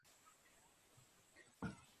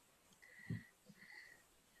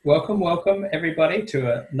Welcome everybody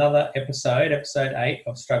to another episode 8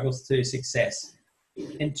 of Struggles to Success.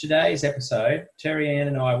 In today's episode, Terry Ann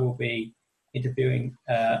and I will be interviewing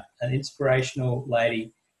an inspirational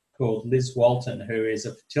lady called Liz Walton, who is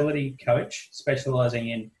a fertility coach specialising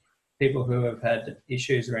in people who have had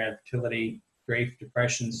issues around fertility, grief,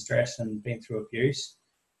 depression, stress, and been through abuse.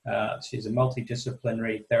 She's a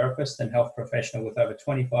multidisciplinary therapist and health professional with over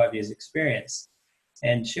 25 years' experience,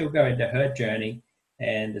 and she'll go into her journey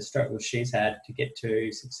and the struggles she's had to get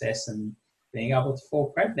to success and being able to fall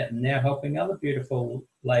pregnant and now helping other beautiful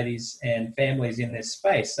ladies and families in this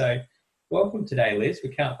space. So welcome today, Liz. We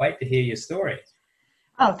can't wait to hear your story.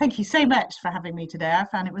 Oh, thank you so much for having me today. I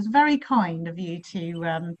found it was very kind of you to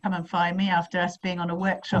come and find me after us being on a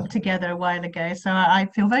workshop together a while ago. So I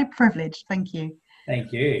feel very privileged. Thank you.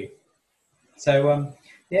 Thank you. So,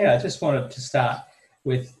 I just wanted to start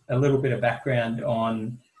with a little bit of background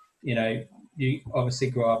on, you obviously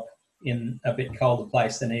grew up in a bit colder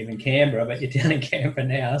place than even Canberra, but you're down in Canberra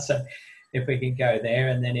now. So if we can go there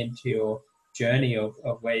and then into your journey of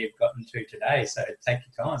where you've gotten to today. So take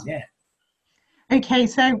your time, yeah. Okay,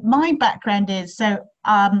 so my background is,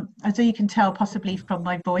 as you can tell possibly from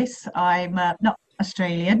my voice, I'm not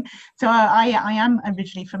Australian. So I am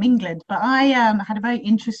originally from England, but I had a very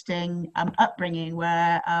interesting upbringing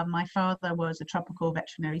where my father was a tropical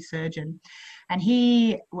veterinary surgeon, and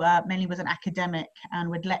he mainly was an academic and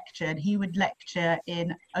would lecture, and he would lecture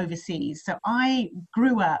in overseas. So I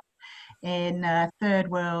grew up in third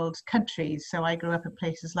world countries. So I grew up in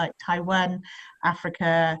places like Taiwan,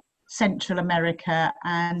 Africa, Central America,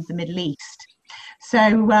 and the Middle East.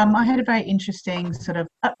 So I had a very interesting sort of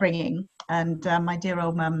upbringing, and my dear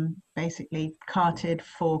old mum basically carted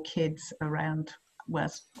 4 kids around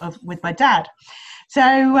with my dad.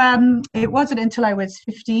 So it wasn't until I was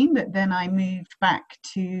 15 that then I moved back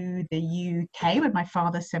to the UK when my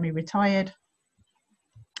father semi-retired.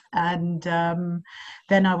 And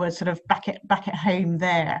then I was sort of back at home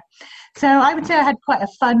there. So I would say I had quite a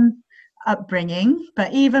fun upbringing,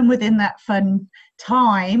 but even within that fun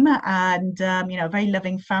time and a very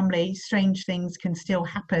loving family, strange things can still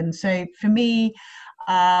happen. So for me,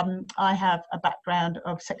 I have a background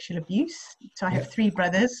of sexual abuse. So I have 3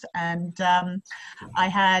 brothers, and I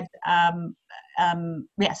had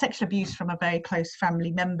sexual abuse from a very close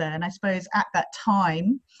family member. And I suppose at that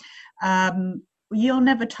time, you're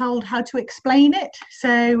never told how to explain it.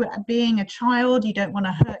 So being a child, you don't want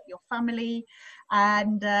to hurt your family.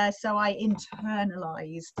 And so I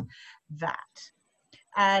internalized that.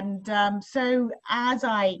 And so as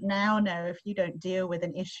I now know, if you don't deal with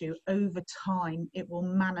an issue over time, it will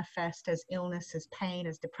manifest as illness, as pain,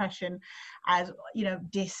 as depression, as,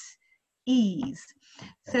 dis-ease.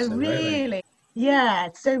 Absolutely.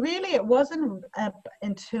 So really it wasn't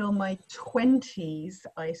until my 20s,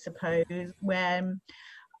 I suppose, when,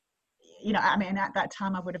 at that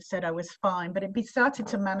time I would have said I was fine, but it started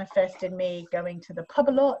to manifest in me going to the pub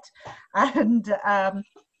a lot and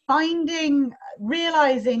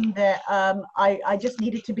realizing that I just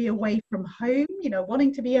needed to be away from home,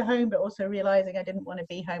 wanting to be at home, but also realizing I didn't want to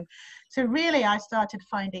be home. So really I started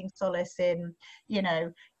finding solace in,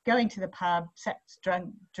 going to the pub, sex,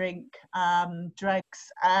 drink,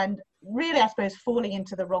 drugs, and really, I suppose, falling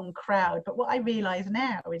into the wrong crowd. But what I realize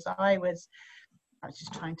now is I was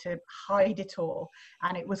just trying to hide it all,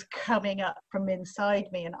 and it was coming up from inside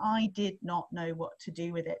me, and I did not know what to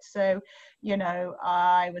do with it. So,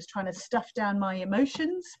 I was trying to stuff down my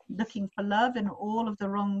emotions, looking for love in all of the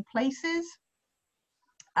wrong places,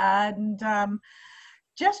 and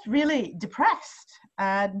just really depressed.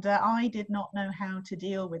 And I did not know how to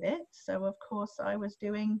deal with it. So, of course, I was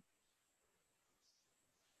doing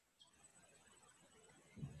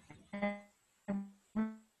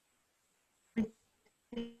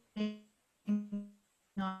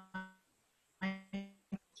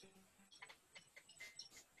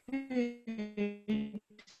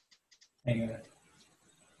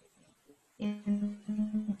in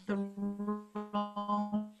the wrong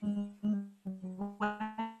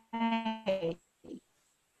way.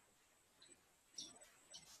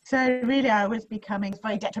 So really, I was becoming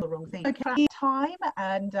very detrimental the wrong thing. Okay, time,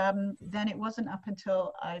 and then it wasn't up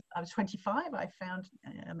until I was 25. I found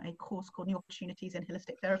a course called New Opportunities in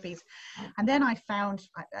Holistic Therapies, and then I found,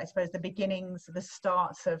 I suppose, the beginnings, the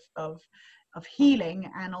starts of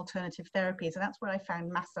healing and alternative therapies, and that's where I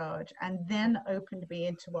found massage, and then opened me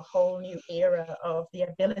into a whole new era of the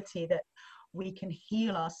ability that we can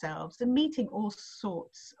heal ourselves, and meeting all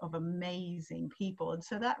sorts of amazing people. And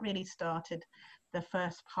so that really started the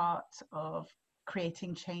first part of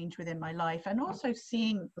creating change within my life, and also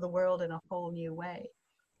seeing the world in a whole new way.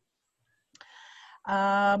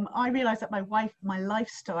 I realized that my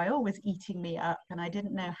lifestyle was eating me up, and I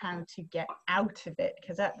didn't know how to get out of it,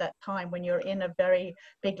 because at that time, when you're in a very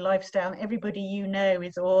big lifestyle, everybody you know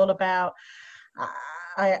is all about,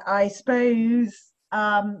 I suppose,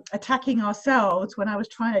 attacking ourselves. When I was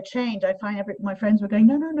trying to change, I find my friends were going,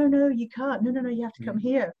 no, no, no, no, you can't, no, no, no, you have to come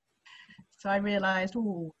here. So I realized,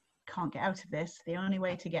 oh, can't get out of this. The only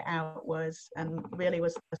way to get out was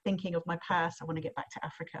the thinking of my past. I want to get back to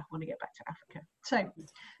Africa. I want to get back to Africa. So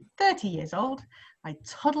 30 years old, I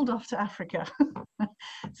toddled off to Africa.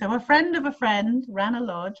 So a friend of a friend ran a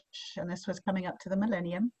lodge, and this was coming up to the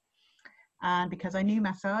millennium. And because I knew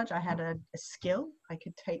massage, I had a skill I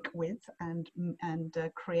could take with and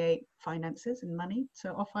create finances and money.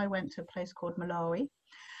 So off I went to a place called Malawi.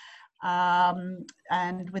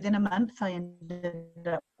 And within a month, I ended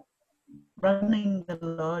up running the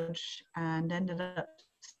lodge and ended up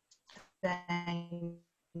staying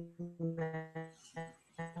there.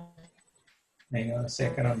 Hang on a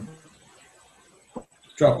second, I'm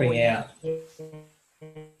dropping out.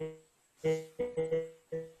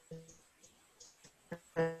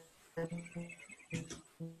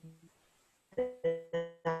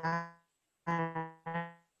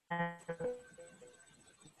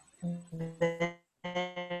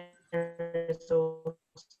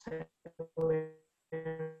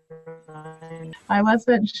 I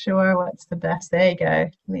wasn't sure what's the best. There you go,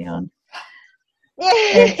 Leon.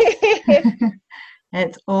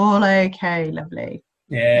 It's all okay, lovely.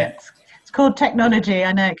 Yeah. It's called technology.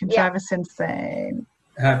 I know it can drive us insane.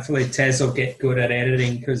 Hopefully Tez will get good at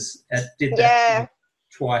editing, because it did that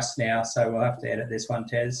twice now, so we'll have to edit this one,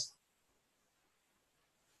 Tez.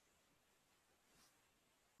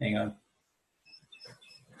 Hang on.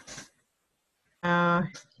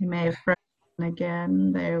 You may have frozen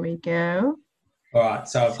again. There we go. All right,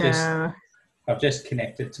 so I've just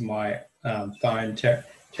connected to my phone.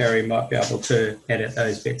 Terry might be able to edit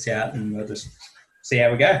those bits out, and we'll just see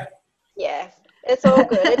how we go. Yeah, it's all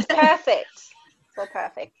good. It's perfect. It's all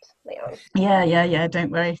perfect, Leon. Yeah.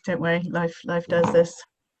 Don't worry. Life does this.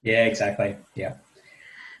 Yeah, exactly. Yeah.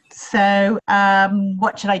 So,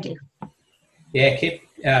 what should I do? Yeah,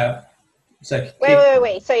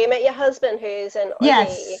 Wait. So you met your husband, who's an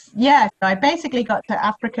Aussie? Yes. I basically got to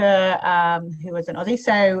Africa, who was an Aussie.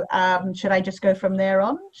 So should I just go from there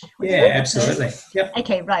on? Yeah, absolutely. Yep.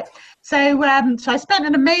 Okay, right. So I spent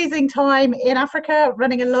an amazing time in Africa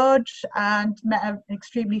running a lodge and met an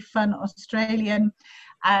extremely fun Australian.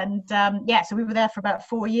 And so we were there for about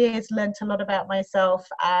 4 years, learned a lot about myself,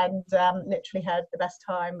 and literally had the best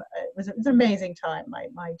time. It was an amazing time.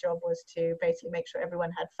 My job was to basically make sure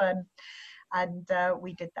everyone had fun. And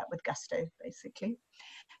we did that with gusto, basically.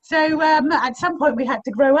 So at some point we had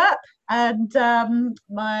to grow up, and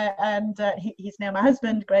he's now my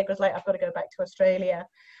husband. Greg was like, I've got to go back to Australia.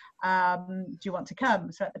 Do you want to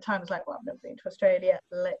come? So at the time I was like, well, I've never been to Australia.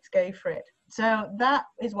 Let's go for it. So that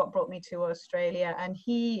is what brought me to Australia. And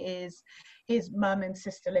his mum and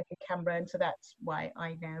sister live in Canberra, and so that's why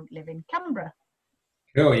I now live in Canberra.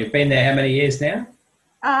 Cool. You've been there how many years now?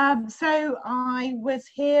 So I was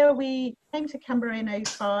here, we came to Canberra in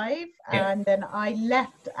 2005, and then I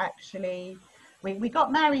left actually, we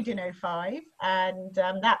got married in 2005, and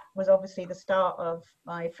that was obviously the start of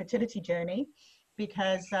my fertility journey,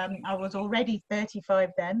 because I was already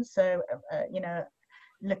 35 then, so,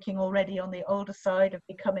 looking already on the older side of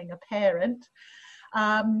becoming a parent.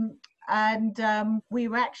 We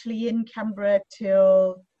were actually in Canberra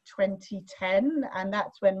till 2010, and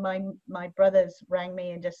that's when my brothers rang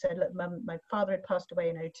me and just said, look, Mum, my father had passed away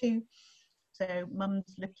in 2002, so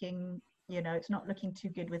Mum's looking, it's not looking too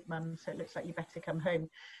good with Mum, so it looks like you better come home.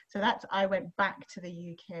 So I went back to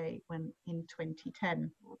the UK in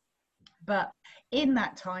 2010. But in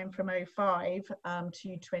that time, from 2005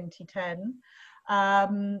 to 2010,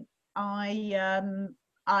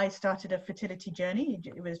 I started a fertility journey.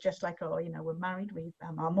 It was just like, we're married.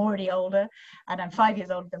 I'm already older, and I'm 5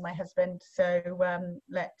 years older than my husband. So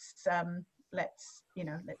let's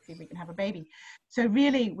see if we can have a baby. So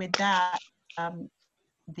really, with that,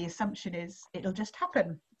 the assumption is it'll just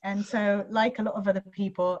happen. And so, like a lot of other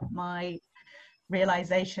people, my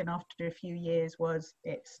realization after a few years was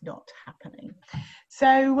it's not happening.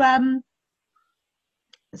 So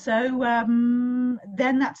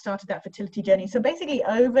then that started that fertility journey. So basically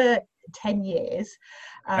over 10 years,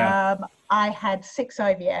 I had 6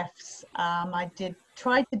 IVFs. I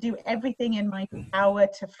tried to do everything in my power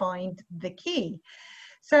to find the key.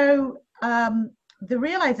 So the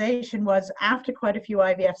realization was, after quite a few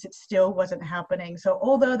IVFs, it still wasn't happening. So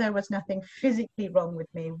although there was nothing physically wrong with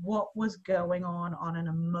me, what was going on an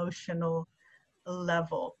emotional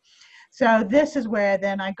level? So this is where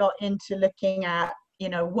then I got into looking at, you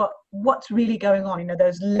know, what's really going on, you know,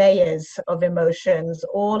 those layers of emotions,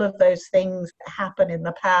 all of those things that happen in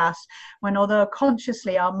the past, when although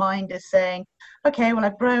consciously our mind is saying, okay, well,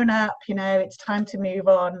 I've grown up, you know, it's time to move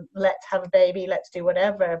on, let's have a baby, let's do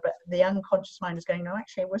whatever. But the unconscious mind is going, no,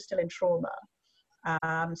 actually, we're still in trauma.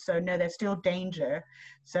 So no, there's still danger.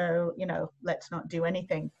 So, you know, let's not do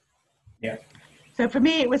anything. Yeah. So for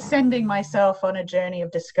me, it was sending myself on a journey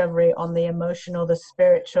of discovery on the emotional, the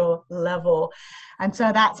spiritual level. And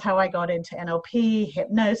so that's how I got into NLP,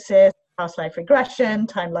 hypnosis, past life regression,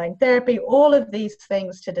 timeline therapy, all of these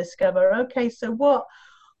things to discover, okay, so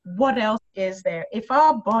what else is there? If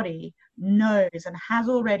our body knows and has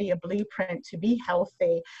already a blueprint to be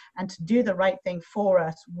healthy and to do the right thing for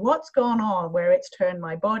us, what's gone on where it's turned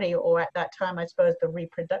my body, or at that time, I suppose, the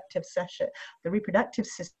reproductive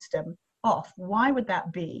system off? Why would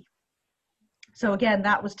that be? So again,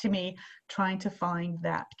 that was to me trying to find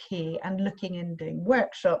that key and looking and doing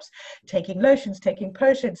workshops, taking lotions, taking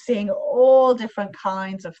potions, seeing all different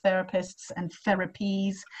kinds of therapists and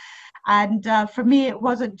therapies. And for me, it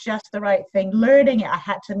wasn't just the right thing. Learning it, I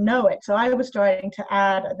had to know it. So I was starting to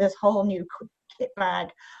add this whole new kit bag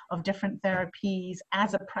of different therapies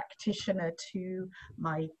as a practitioner to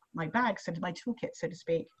my bag, so to my toolkit, so to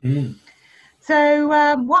speak. Mm. So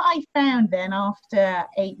what I found then after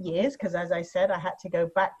 8 years, because as I said, I had to go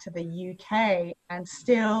back to the UK and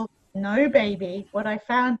still no baby, what I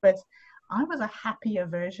found was I was a happier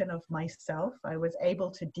version of myself. I was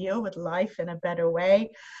able to deal with life in a better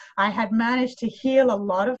way. I had managed to heal a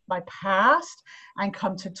lot of my past and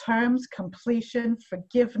come to terms, completion,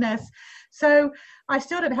 forgiveness. So I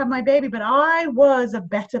still didn't have my baby, but I was a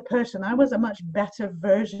better person. I was a much better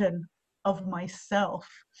version of myself.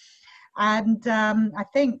 And I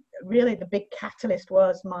think really the big catalyst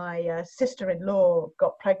was my sister-in-law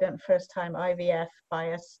got pregnant first time IVF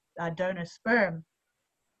by a donor sperm,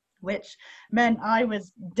 which meant I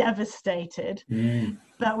was devastated. Mm.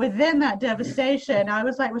 But within that devastation, I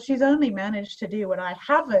was like, well, she's only managed to do what I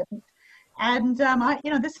haven't. And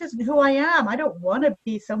this isn't who I am. I don't want to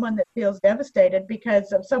be someone that feels devastated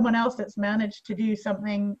because of someone else that's managed to do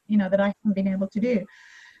something, you know, that I haven't been able to do.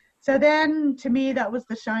 So then to me, that was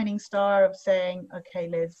the shining star of saying, okay,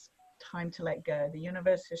 Liz, time to let go. The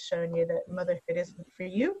universe has shown you that motherhood isn't for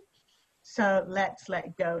you. So let's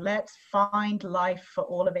let go. Let's find life for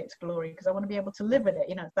all of its glory, because I want to be able to live with it.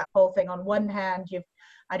 You know, it's that whole thing. On one hand,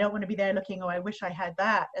 I don't want to be there looking, oh, I wish I had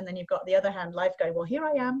that. And then you've got the other hand, life going, well, here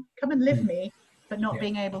I am, come and live me, but not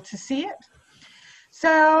being able to see it.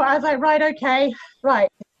 So I was like, right, okay, right.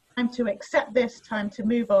 Time to accept this, time to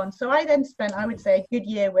move on. So I then spent, I would say, a good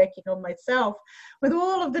year working on myself with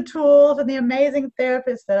all of the tools and the amazing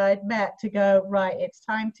therapists that I'd met to go, right, it's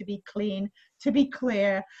time to be clean, to be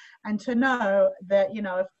clear, and to know that, you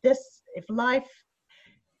know, if the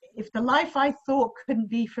life I thought couldn't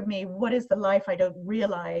be for me, what is the life I don't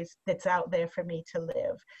realize that's out there for me to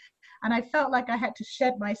live? And I felt like I had to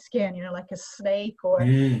shed my skin, you know, like a snake, or,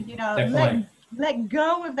 you know, let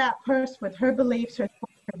go of that person with her beliefs, her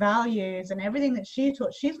values and everything that she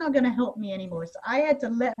taught. She's not going to help me anymore. So I had to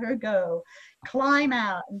let her go, climb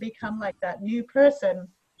out and become like that new person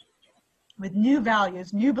with new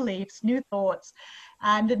values, new beliefs, new thoughts,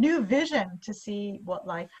 and a new vision to see what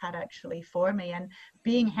life had actually for me, and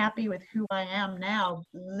being happy with who I am now,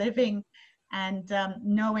 living and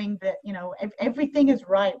knowing that, you know, everything is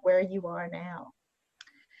right where you are now.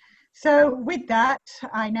 So with that,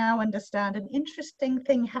 I now understand an interesting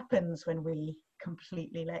thing happens when we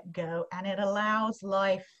completely let go, and it allows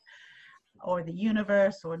life, or the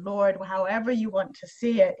universe, or Lord, however you want to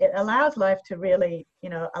see it, it allows life to really, you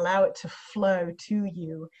know, allow it to flow to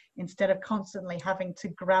you instead of constantly having to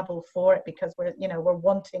grapple for it, because we're, you know, we're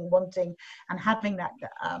wanting and having that,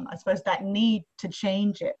 I suppose, that need to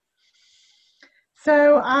change it.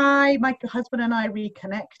 So my husband and I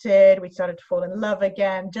reconnected. We started to fall in love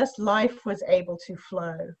again. Just life was able to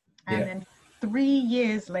flow. And then 3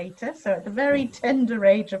 years later, so at the very tender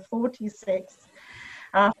age of 46,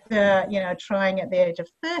 after, you know, trying at the age of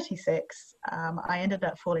 36, I ended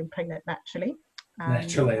up falling pregnant naturally.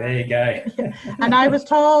 Naturally, there you go. And I was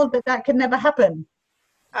told that could never happen.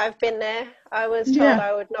 I've been there. I was told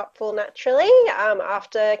I would not fall naturally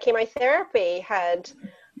after chemotherapy had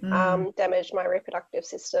damaged my reproductive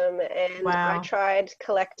system, and I tried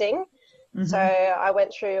collecting. So I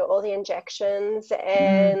went through all the injections,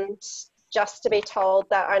 and just to be told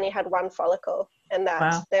that I only had one follicle and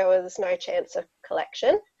that there was no chance of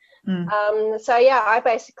collection. So yeah, I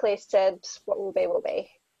basically said, what will be, will be.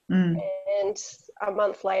 And a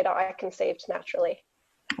month later, I conceived naturally.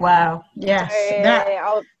 Wow. Yes.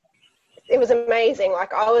 So, it was amazing.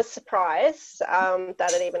 Like, I was surprised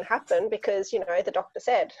that it even happened, because, you know, the doctor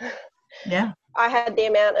said, yeah, I had the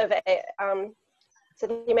amount of so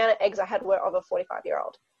the amount of eggs I had were of a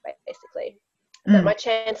 45-year-old, basically. That my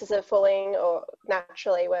chances of falling or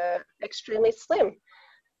naturally were extremely slim.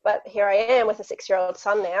 But here I am with a 6-year-old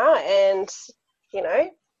son now, and, you know,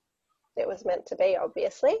 it was meant to be,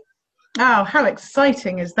 obviously. Oh, how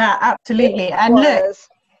exciting is that? Absolutely. It and was.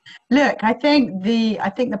 look, I think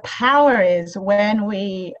the power is when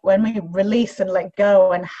we release and let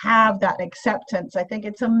go and have that acceptance. I think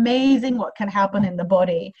it's amazing what can happen in the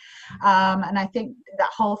body. And I think that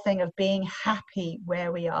whole thing of being happy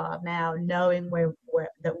where we are now, knowing where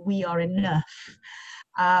that we are enough,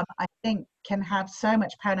 I think can have so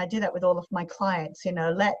much power. And I do that with all of my clients. You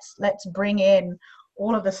know, let's bring in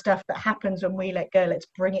all of the stuff that happens when we let go. Let's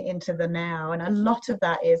bring it into the now. And a lot of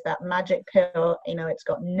that is that magic pill. You know, it's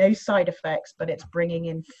got no side effects, but it's bringing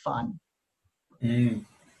in fun. 100%.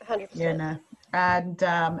 You know, and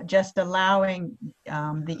just allowing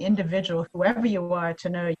the individual, whoever you are, to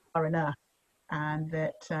know you are enough. And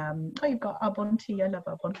that, oh, you've got Arbonne tea. I love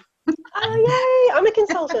Arbonne. Oh, yay! I'm a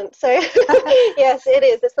consultant, so yes, it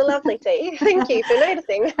is. It's a lovely tea. Thank you for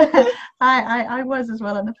noticing. I was as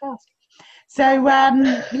well in the past. So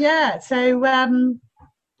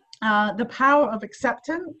the power of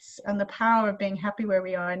acceptance and the power of being happy where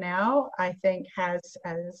we are now, I think, has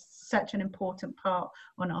such an important part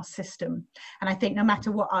on our system. And I think no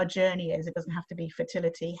matter what our journey is, it doesn't have to be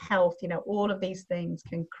fertility, health, you know, all of these things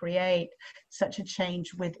can create such a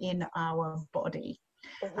change within our body.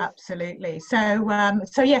 Mm-hmm. Absolutely.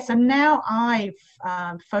 So yes, and now I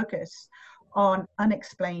focus on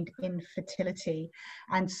unexplained infertility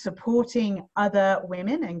and supporting other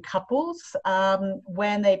women and couples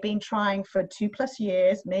when they've been trying for 2+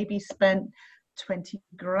 years, maybe spent 20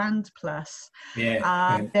 grand plus.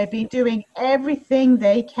 They've been doing everything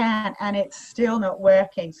they can and it's still not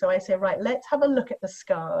working. So I say, right, let's have a look at the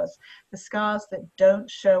scars that don't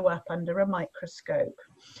show up under a microscope.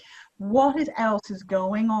 What else is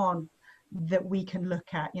going on that we can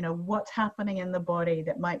look at? You know, what's happening in the body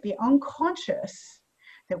that might be unconscious,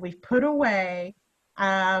 that we've put away,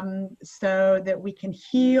 so that we can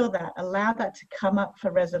heal that, allow that to come up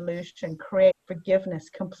for resolution, create forgiveness,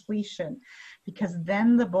 completion, because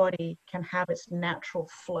then the body can have its natural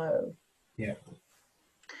flow. Yeah.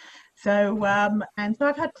 So, and so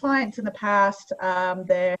I've had clients in the past,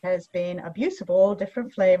 there has been abuse of all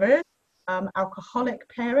different flavors, alcoholic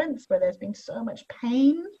parents where there's been so much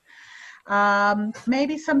pain.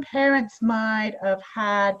 Maybe some parents might have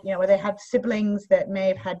had, you know, where they had siblings that may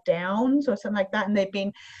have had Downs or something like that, and they've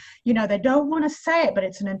been, you know, they don't want to say it, but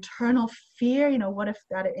it's an internal fear, you know, what if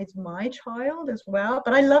that is my child as well?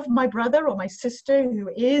 But I love my brother or my sister who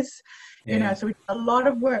is, you know, so we do a lot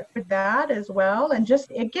of work with that as well. And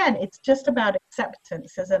just, again, it's just about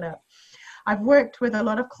acceptance, isn't it? I've worked with a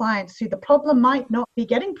lot of clients who the problem might not be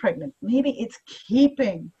getting pregnant. Maybe it's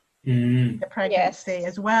keeping the pregnancy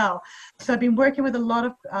as well. So I've been working with a lot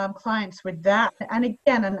of clients with that. And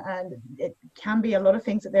again, and it can be a lot of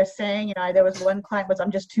things that they're saying. You know, there was one client was, I'm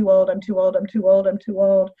just too old, I'm too old, I'm too old, I'm too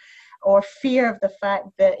old. Or fear of the fact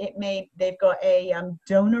that they've got a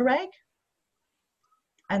donor egg.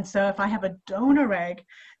 And so if I have a donor egg,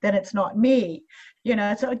 then it's not me. You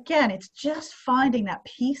know, so again, it's just finding that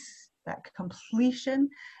peace, that completion,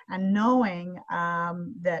 and knowing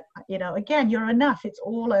that, you know, again, you're enough. It's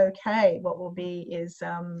all okay. What will be is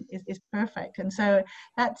perfect. And so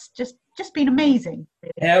that's just been amazing.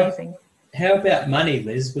 Really amazing. How about money,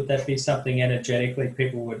 Liz? Would that be something energetically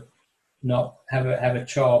people would not have a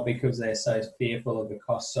child because they're so fearful of the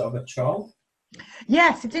costs of a child?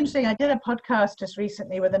 Yes, it's interesting. I did a podcast just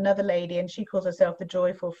recently with another lady, and she calls herself the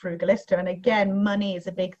Joyful Frugalista. And again, money is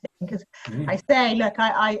a big thing because I say, look,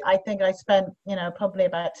 I think I spent, you know, probably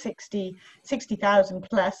about 60,000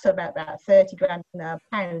 plus, so about 30 grand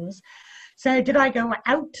pounds. So did I go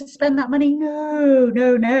out to spend that money? No.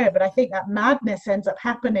 But I think that madness ends up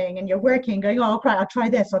happening, and you're working, going, oh, right, I'll try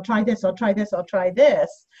this, I'll try this, I'll try this, I'll try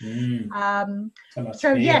this.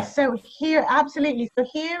 So yes, so here, absolutely. So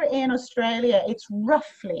here in Australia, it's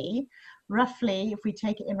roughly, if we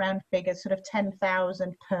take it in round figures, sort of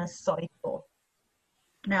 10,000 per cycle.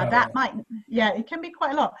 Now that might, it can be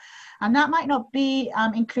quite a lot. And that might not be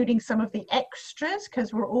including some of the extras,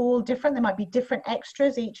 because we're all different. There might be different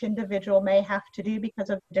extras each individual may have to do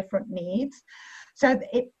because of different needs. So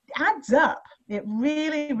it adds up. It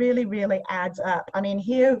really, really, really adds up. I mean,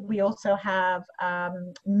 here we also have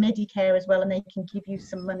Medicare as well, and they can give you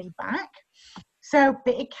some money back. So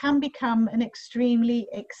it can become an extremely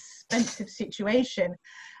expensive situation.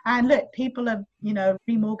 And look, people have, you know,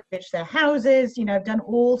 remortgaged their houses, you know, done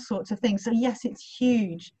all sorts of things. So yes, it's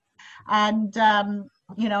huge. And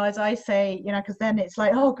you know, as I say, you know, because then it's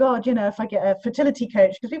like, oh God, you know, if I get a fertility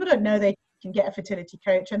coach, because people don't know they can get a fertility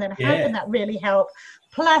coach, and then how can that really help?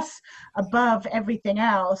 Plus, above everything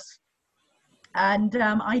else. And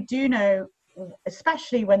I do know,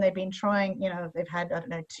 especially when they've been trying, you know, they've had, I don't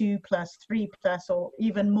know, 2+, 3+, or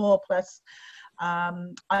even more plus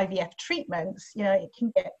IVF treatments, you know, it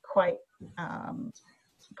can get quite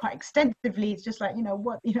extensively. It's just like, you know,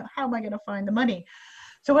 what, you know, how am I going to find the money?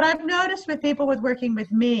 So what I've noticed with people with working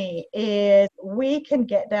with me is we can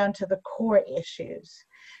get down to the core issues.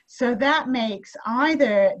 So that makes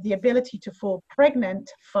either the ability to fall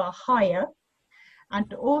pregnant far higher,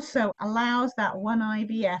 and also allows that one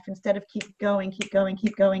IVF, instead of keep going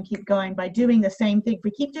by doing the same thing. If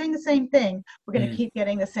we keep doing the same thing, we're going to keep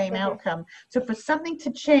getting the same outcome. So for something to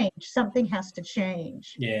change, something has to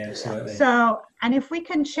change. Yeah, absolutely. So, and if we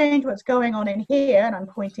can change what's going on in here, and I'm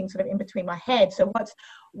pointing sort of in between my head, so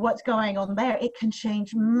what's going on there, it can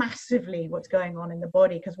change massively what's going on in the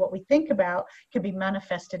body, because what we think about can be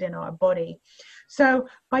manifested in our body. So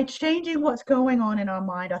by changing what's going on in our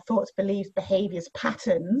mind, our thoughts, beliefs, behaviors,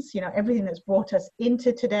 patterns, you know, everything that's brought us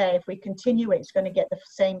into today, if we continue it, it's going to get the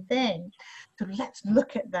same thing. So let's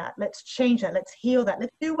look at that. Let's change that. Let's heal that.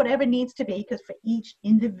 Let's do whatever needs to be, because for each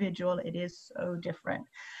individual, it is so different.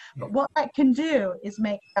 But what that can do is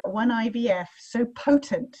make that one IVF so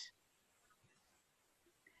potent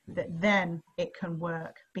that then it can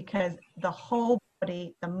work, because the whole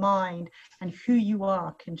body, the mind, and who you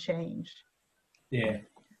are can change. Yeah.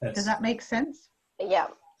 Does that make sense? Yeah.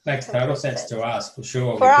 Makes total sense to us, for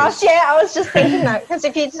sure. For us, yeah, I was just thinking that, because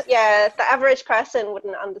if you, the average person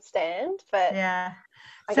wouldn't understand, but yeah,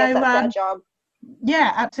 I guess that's our job.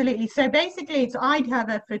 Yeah, absolutely. So basically, I'd have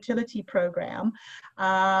a fertility program.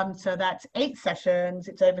 So that's 8 sessions.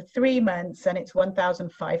 It's over 3 months, and it's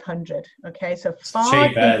 1,500. Okay, so far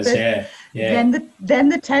cheap as, yeah. Then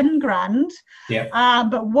the 10 grand. Yeah.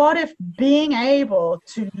 But what if being able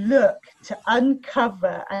to look, to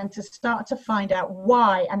uncover, and to start to find out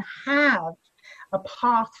why, and have a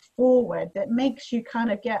path forward that makes you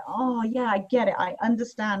kind of get, oh yeah, I get it, I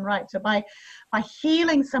understand, right? So by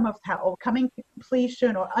healing some of that, or coming to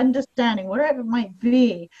completion, or understanding, whatever it might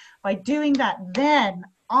be, by doing that, then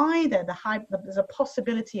either there's a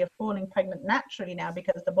possibility of falling pregnant naturally now,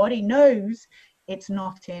 because the body knows it's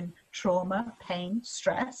not in trauma, pain,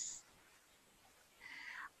 stress.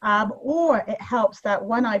 Or it helps that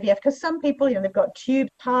one IVF, because some people, you know, they've got tubes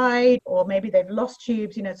tied, or maybe they've lost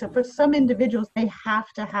tubes, you know, so for some individuals, they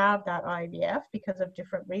have to have that IVF because of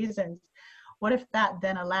different reasons. What if that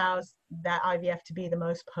then allows that IVF to be the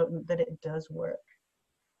most potent, that it does work?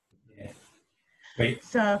 Yeah.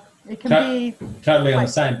 So it can be totally on the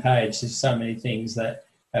same page. There's so many things that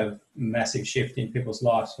have massive shift in people's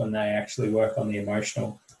lives when they actually work on the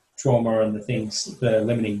emotional trauma and the things, the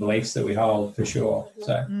limiting beliefs that we hold, for sure.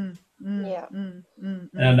 So and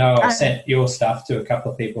I know I've sent your stuff to a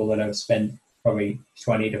couple of people that have spent probably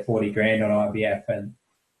 20 to 40 grand on IVF, and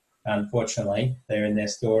unfortunately they're in their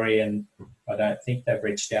story, and I don't think they've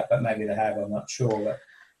reached out, but maybe they have, I'm not sure.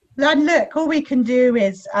 But look, all we can do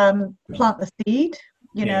is plant the seed,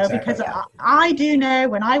 you know, exactly. Because I do know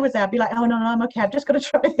when I was there, I'd be like, oh no, I'm okay, I've just got to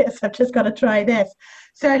try this, I've just got to try this.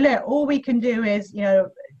 So look, all we can do is, you know,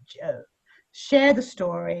 share the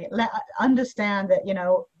story, understand that, you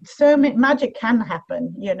know, so magic can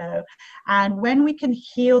happen, you know, and when we can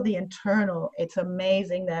heal the internal, it's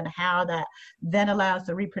amazing then how that then allows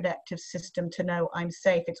the reproductive system to know I'm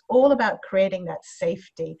safe. It's all about creating that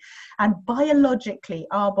safety. And biologically,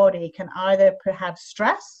 our body can either have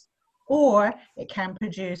stress, or it can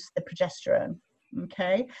produce the progesterone.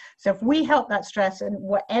 Okay, so if we help that stress in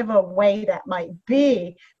whatever way that might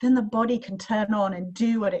be, then the body can turn on and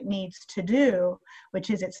do what it needs to do, which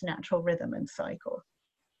is its natural rhythm and cycle.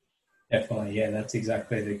 Definitely, yeah, that's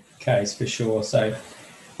exactly the case, for sure. So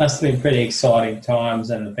must have been pretty exciting times,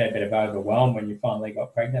 and a fair bit of overwhelm when you finally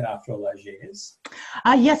got pregnant after all those years.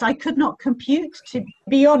 Yes, I could not compute, to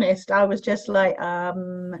be honest. I was just like,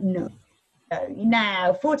 no.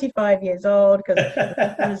 Now 45 years old, because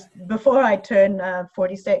it was before I turned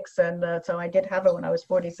 46, and so I did have it when I was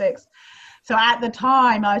 46. So at the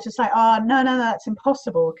time I was just like, oh no, that's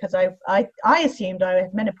impossible, because I assumed I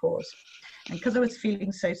had menopause, and because I was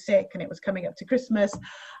feeling so sick, and it was coming up to Christmas,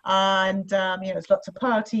 and you know, there's lots of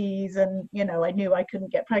parties, and you know, I knew I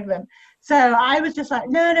couldn't get pregnant, so I was just like,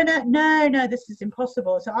 no, this is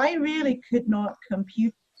impossible. So I really could not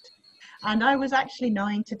compute, and I was actually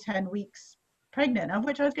 9 to 10 weeks pregnant, of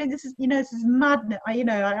which I was going, this is, this is madness.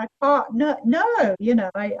 I can't, no,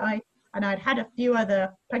 and I'd had a few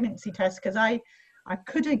other pregnancy tests because I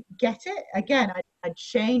couldn't get it. Again, I'd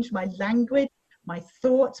changed my language, my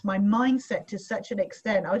thoughts, my mindset to such an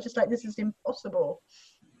extent. I was just like, this is impossible.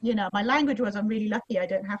 My language was, I'm really lucky I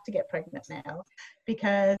don't have to get pregnant now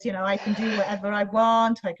because, I can do whatever I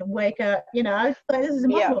want. I can wake up, like, this is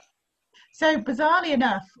impossible. Yeah. So bizarrely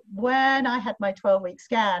enough, when I had my 12-week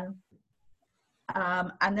scan,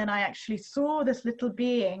 and then I actually saw this little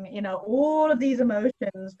being, all of these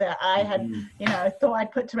emotions that I had, thought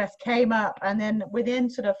I'd put to rest came up. And then within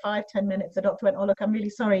sort of 5-10 minutes, the doctor went, oh, look, I'm really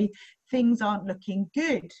sorry. Things aren't looking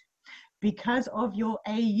good. Because of your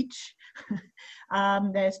age,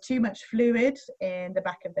 there's too much fluid in the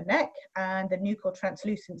back of the neck and the nuchal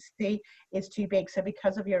translucency is too big. So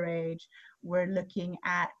because of your age, we're looking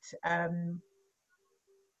at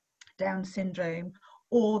Down syndrome,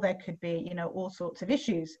 or there could be, all sorts of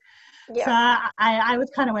issues. Yeah. So I was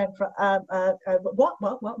kind of went for what,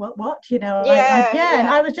 and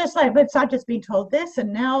I was just like, but I've just been told this,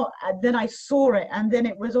 and now then I saw it, and then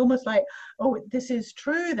it was almost like, oh, this is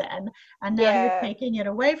true then, and now you're taking it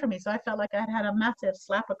away from me. So I felt like I had a massive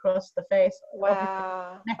slap across the face.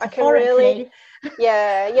 Wow, I can really,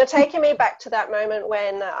 you're taking me back to that moment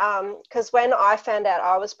when, because when I found out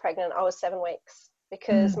I was pregnant, I was 7 weeks.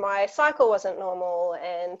 Because my cycle wasn't normal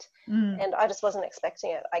and I just wasn't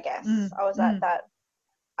expecting it, I guess. I was at that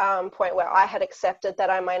point where I had accepted that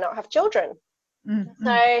I may not have children.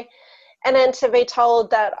 So, and then to be told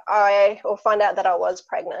that or find out that I was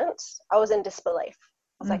pregnant, I was in disbelief.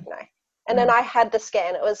 I was like, no. And then I had the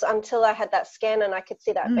scan. It was until I had that scan and I could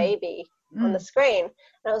see that baby on the screen.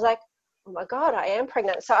 And I was like, oh my God, I am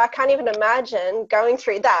pregnant. So I can't even imagine going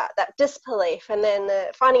through that disbelief and then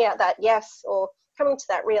finding out that yes, or coming to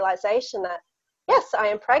that realization that yes, I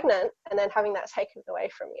am pregnant, and then having that taken away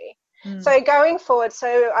from you. So going forward,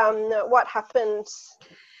 what happened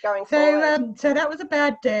going forward? So that was a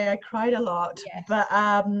bad day. I cried a lot. Yes. But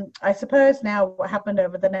I suppose now what happened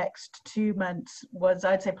over the next 2 months was,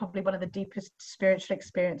 I'd say, probably one of the deepest spiritual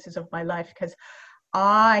experiences of my life, because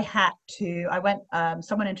I went,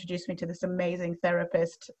 someone introduced me to this amazing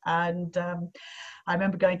therapist, and I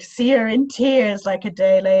remember going to see her in tears like a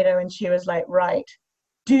day later, and she was like, right,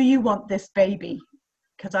 do you want this baby?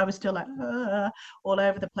 Because I was still like, all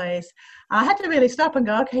over the place. I had to really stop and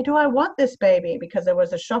go, okay, do I want this baby? Because there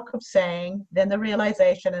was a shock of saying, then the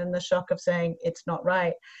realization, and the shock of saying it's not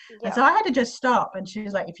right. Yeah. And so I had to just stop. And she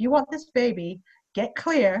was like, if you want this baby, get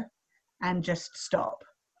clear and just stop.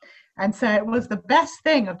 And so it was the best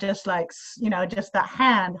thing of just like, just that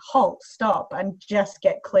hand, halt, stop, and just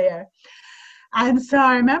get clear. And so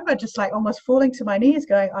I remember just like almost falling to my knees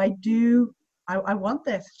going, I want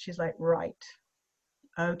this. She's like, right.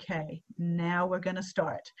 Okay, now we're going to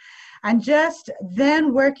start. And just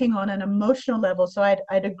then working on an emotional level. So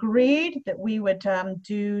I'd agreed that we would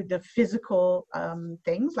do the physical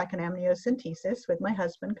things like an amniocentesis with my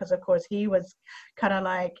husband, because of course he was kind of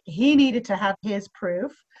like, he needed to have his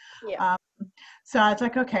proof. Yeah. So I was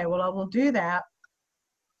like, okay, well, I will do that.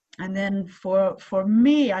 And then for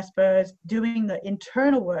me, I suppose doing the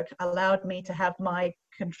internal work allowed me to have my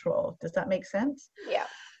control. Does that make sense? Yeah.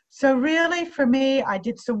 So really for me, I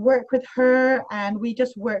did some work with her, and we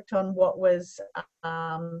just worked on what was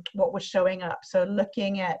showing up. So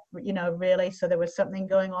looking at, really, so there was something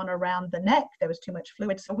going on around the neck. There was too much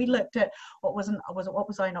fluid. So we looked at what was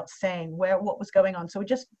I not saying, what was going on. So we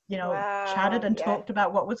just, chatted and talked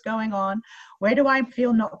about what was going on. Where do I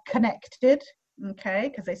feel not connected? Okay,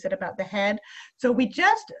 because they said about the head. So we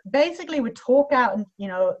just basically would talk out and,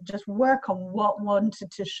 just work on what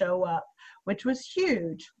wanted to show up, which was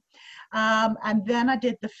huge. And then I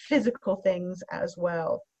did the physical things as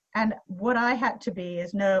well. And what I had to be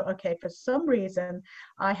is okay, for some reason,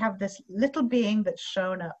 I have this little being that's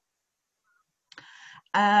shown up.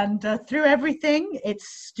 And through everything,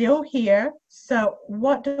 it's still here. So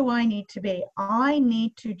what do I need to be? I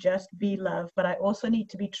need to just be love, but I also need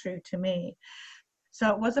to be true to me. So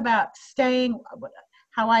it was about staying,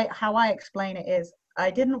 how I explain it is, I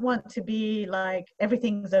didn't want to be like,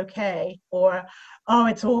 everything's okay, or, oh,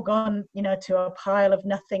 it's all gone, to a pile of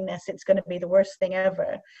nothingness. It's going to be the worst thing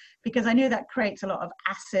ever, because I knew that creates a lot of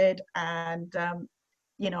acid, and,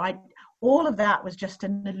 all of that was just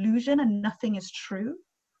an illusion, and nothing is true.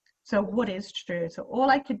 So what is true? So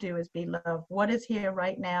all I could do is be love. What is here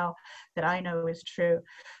right now that I know is true?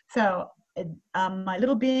 So my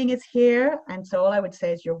little being is here, and so all I would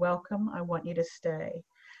say is, you're welcome. I want you to stay.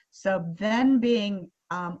 So then being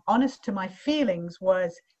honest to my feelings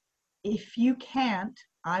was, if you can't,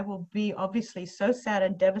 I will be obviously so sad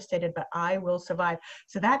and devastated, but I will survive.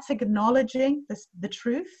 So that's acknowledging the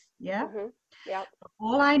truth. Yeah. Mm-hmm. Yeah.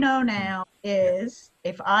 All I know now is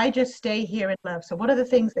if I just stay here in love. So what are the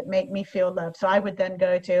things that make me feel loved? So I would then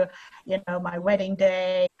go to, my wedding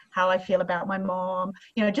day, how I feel about my mom,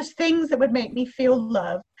 just things that would make me feel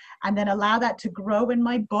loved, and then allow that to grow in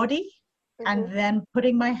my body. And then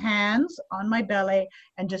putting my hands on my belly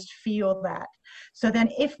and just feel that. So then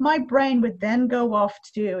if my brain would then go off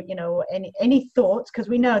to, any thoughts, because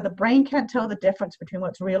we know the brain can't tell the difference between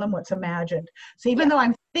what's real and what's imagined. So even though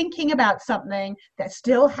I'm thinking about something that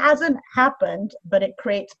still hasn't happened, but it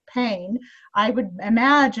creates pain, I would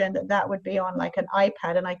imagine that would be on like an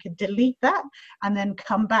iPad, and I could delete that and then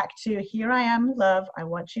come back to, here I am, love, I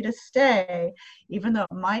want you to stay. Even though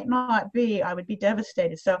it might not be, I would be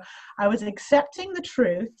devastated. So I was accepting the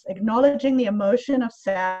truth, acknowledging the emotion of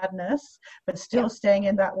sadness, but still staying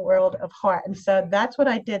in that world of heart. And so that's what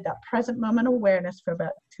I did, that present moment awareness for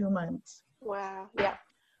about 2 months. Wow. Yeah.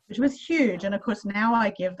 Which was huge. And of course, now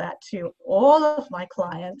I give that to all of my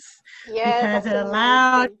clients because it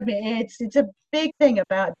allowed me, it's a big thing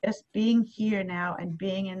about just being here now and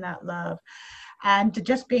being in that love, and to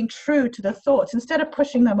just being true to the thoughts instead of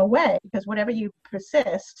pushing them away, because whatever you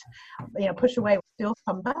persist, push away will still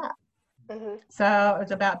come back. So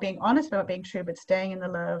it's about being honest, about being true, but staying in the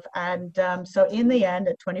love. And so in the end,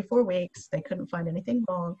 at 24 weeks, they couldn't find anything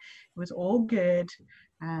wrong. It was all good.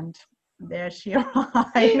 And there she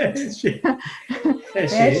arrived. there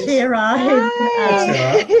she arrived.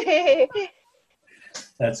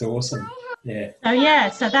 That's awesome. Yeah.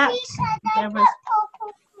 So there was.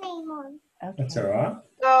 Okay. That's all right.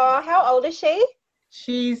 Oh, how old is she?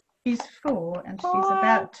 She's 4 and she's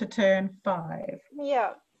about to turn 5.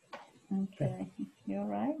 Yeah. Okay. You all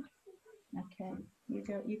right? Okay. You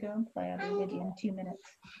go and play. I'll be ready in 2 minutes.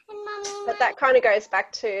 But that kind of goes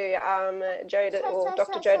back to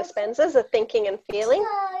Dr. Joe Dispenza's the thinking and feeling.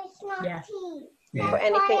 Yes. For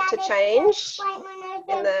anything to change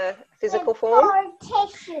in the physical form.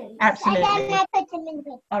 Absolutely.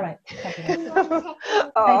 All right.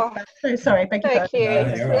 Oh, so sorry. Thank you.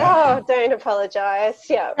 Oh, don't apologise.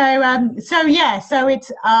 Yeah. So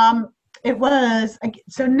it's it was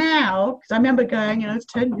so now, because I remember going, it's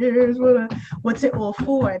 10 years, what's it all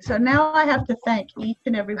for? And so now I have to thank each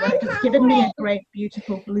and every one who's given me a great,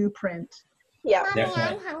 beautiful blueprint. Yeah,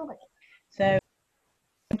 definitely. So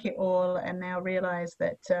thank you all, and now realize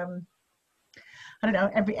that I don't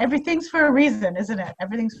know, everything's for a reason, isn't it?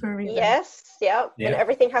 Everything's for a reason. Yes, yeah. And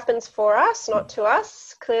everything happens for us, not to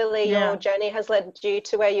us. Clearly your journey has led you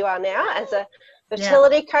to where you are now as a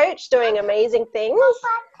fertility coach, doing amazing things.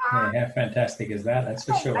 Yeah, how fantastic is that? That's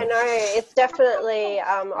for sure. I know, it's definitely,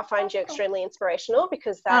 I find you extremely inspirational,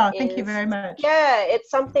 because that thank you very much. Yeah, it's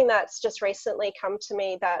something that's just recently come to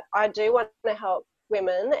me, that I do want to help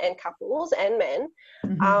women and couples and men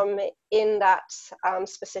in that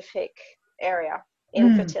specific area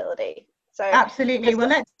in fertility. So absolutely. Well,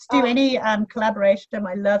 let's do any collaboration.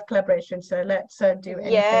 I love collaboration, so let's do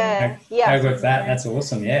anything. Yeah. How good's that? That's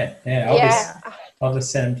awesome. Yeah. I'll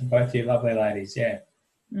just send them to both you lovely ladies. Yeah.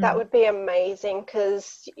 That would be amazing,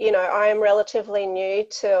 because I am relatively new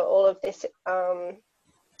to all of this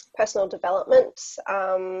personal development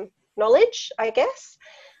knowledge, I guess.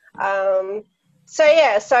 So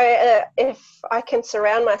if I can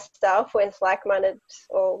surround myself with like-minded,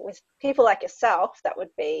 or with people like yourself, that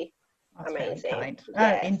would be amazing.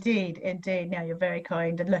 Oh, indeed. No, you're very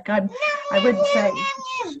kind. And look, I wouldn't say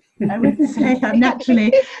I'm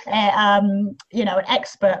naturally an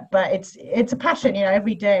expert, but it's a passion.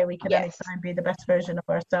 every day we can only try and be the best version of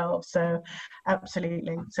ourselves. So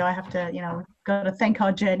absolutely. So I have to got to thank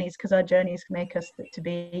our journeys, because our journeys make us to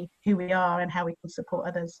be who we are and how we can support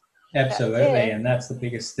others. Absolutely. And that's the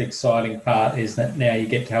biggest exciting part, is that now you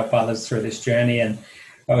get to help others through this journey. And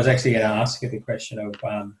I was actually going to ask you the question of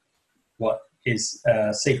what is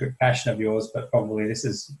a secret passion of yours, but probably this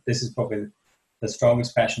is probably the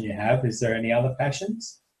strongest passion you have. Is there any other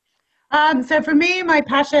passions? So for me, my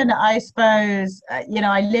passion, I suppose,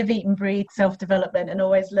 I live, eat and breathe self-development, and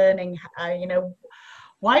always learning,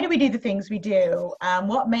 why do we do the things we do?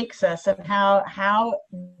 What makes us, and how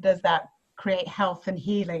does that create health and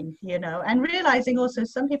healing, and realizing also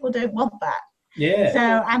some people don't want that. Yeah. So,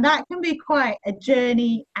 and that can be quite a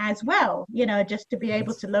journey as well, just to be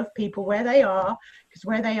able to love people where they are, because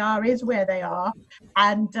where they are is where they are.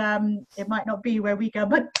 And it might not be where we go,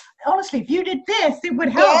 but honestly, if you did this, it would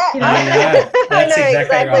help. I know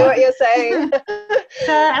exactly what you're saying.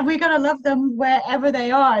 So, and we got to love them wherever they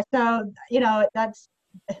are. So, that's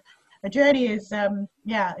a journey is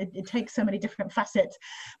it takes so many different facets.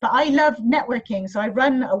 But I love networking, so I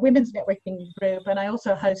run a women's networking group, and I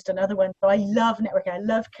also host another one. So I love networking, I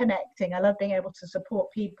love connecting, I love being able to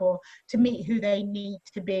support people to meet who they need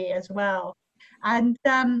to be as well. And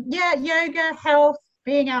yoga, health,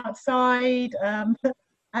 being outside,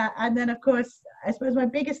 and then of course I suppose my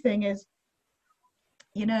biggest thing is,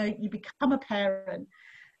 you become a parent,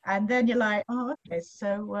 and then you're like, oh, okay,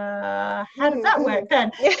 so how does that work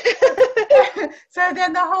then? So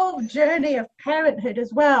then the whole journey of parenthood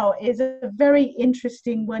as well is a very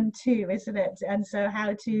interesting one too, isn't it? And so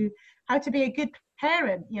how to be a good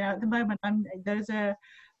parent, at the moment those are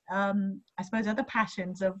I suppose other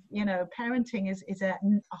passions of, parenting is a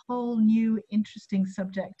whole new interesting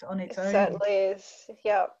subject on its own. It certainly is.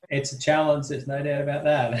 Yeah. It's a challenge, there's no doubt about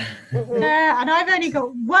that. Mm-hmm. Yeah, and I've only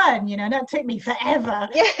got one, that took me forever.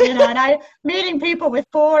 And I meeting people with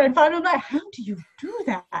 4 and 5, I'm like, how do you do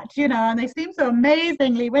that? And they seem so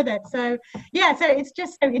amazingly with it. So yeah, so it's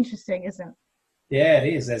just so interesting, isn't it? Yeah,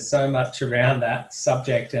 it is. There's so much around that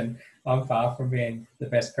subject, and I'm far from being the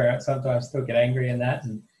best parent. Sometimes I still get angry in that,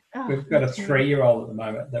 and we've got a 3-year-old at the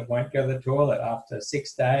moment that won't go to the toilet after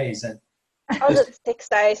 6 days, and it's 6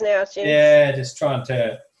 days now. Geez. Yeah, just trying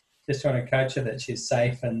to coach her that she's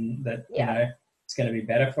safe and that it's going to be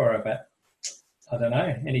better for her. But I don't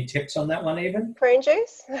know. Any tips on that one, even? Prune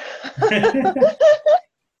juice.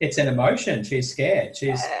 It's an emotion. She's scared.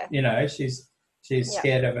 She's she's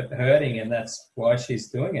scared of it hurting, and that's why she's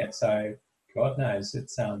doing it. So God knows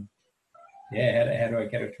it's how do I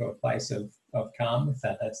get her to a place of calm with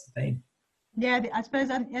that? That's the thing. Yeah, I suppose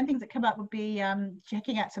the things that come up would be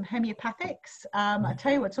checking out some homeopathics. I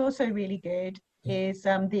tell you what's also really good is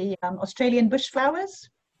the Australian bush flowers.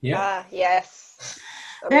 Yeah. Yes.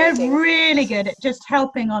 Amazing. They're really good at just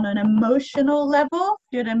helping on an emotional level,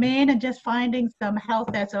 you know what I mean? And just finding some health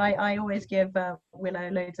there. So I always give Willow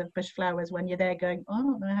loads of bush flowers when you're there going, oh, I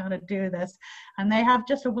don't know how to do this. And they have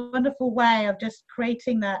just a wonderful way of just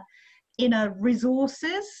creating that inner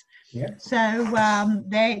resources. Yeah. So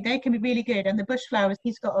they can be really good. And the bush flowers,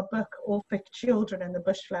 he's got a book all for children and the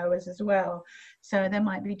bush flowers as well. So there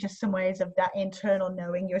might be just some ways of that internal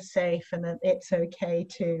knowing you're safe and that it's okay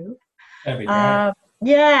too. That'd be great.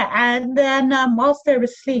 And then whilst they're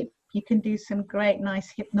asleep, you can do some great,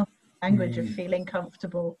 nice hypnotic language of feeling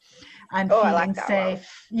comfortable and feeling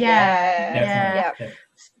safe. Yeah.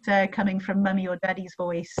 So coming from mummy or daddy's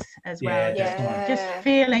voice as well. Just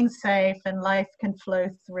feeling safe, and life can flow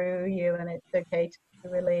through you, and it's okay to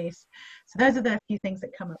release. So those are the few things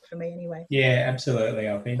that come up for me anyway. Yeah, absolutely.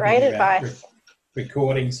 I've been great advice.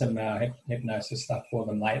 Recording some hypnosis stuff for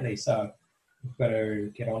them lately, so I've got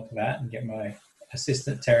to get onto that and get my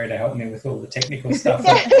assistant Terry to help me with all the technical stuff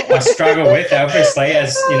that I struggle with, obviously,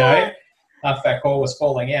 as half our call was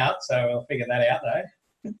falling out, so we'll figure that out though.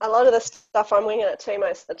 A lot of the stuff I'm winging it too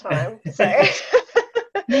most of the time. So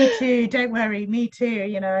Me too, don't worry, me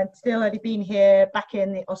too. I've still only been here back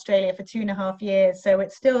in Australia for 2.5 years, so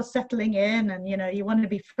it's still settling in, and you want to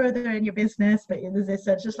be further in your business, but there's this,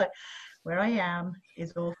 it's just like, where I am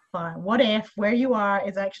is all fine. What if where you are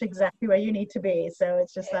is actually exactly where you need to be? So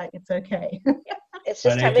it's just like, it's okay. It's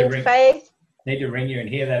just having faith. Need to ring you and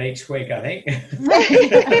hear that each week, I think.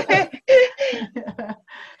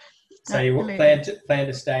 So you plan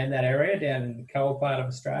to stay in that area down in the cold part of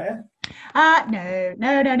Australia?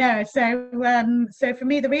 No. So for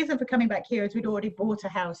me, the reason for coming back here is we'd already bought a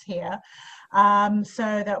house here.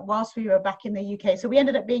 So that whilst we were back in the UK, so we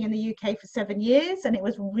ended up being in the UK for 7 years, and it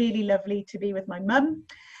was really lovely to be with my mum,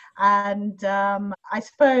 and I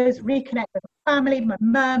suppose reconnect with my family, my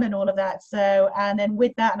mum, and all of that. So, and then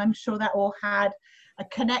with that, and I'm sure that all had a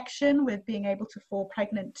connection with being able to fall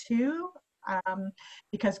pregnant too,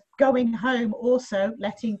 because going home, also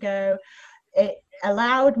letting go, it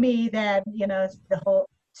allowed me then,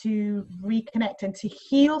 to reconnect and to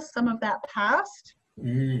heal some of that past.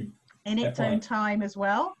 In its own time as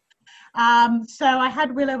well. So I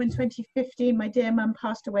had Willow in 2015. My dear mum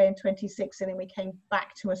passed away in 2016, and then we came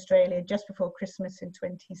back to Australia just before Christmas in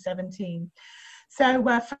 2017. So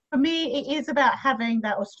for me, it is about having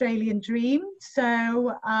that Australian dream.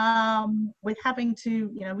 So with having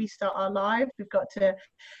to, restart our lives, we've got to,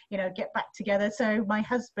 get back together. So my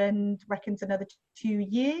husband reckons another 2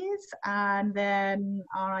 years, and then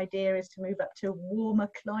our idea is to move up to warmer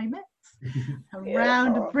climates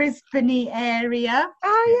around the Brisbane area.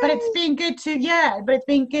 But it's been good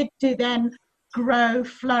to then grow,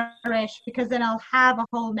 flourish, because then I'll have a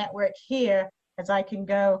whole network here as I can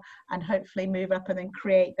go and hopefully move up and then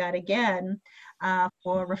create that again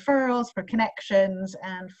for referrals, for connections,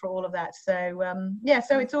 and for all of that. So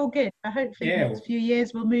so it's all good. Hopefully the next few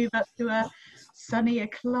years we'll move up to a sunnier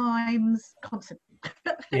climes constantly.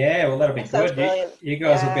 Yeah, well, that'll be good. You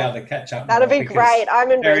guys will be able to catch up. That'll be great.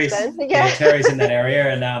 I'm in Brisbane. Yeah, Terry's in that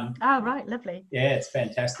area, and oh, right, lovely. Yeah, it's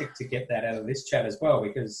fantastic to get that out of this chat as well,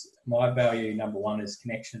 because my value number one is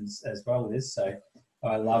connections as well, Liz. So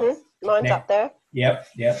I love mine's up there. Yep.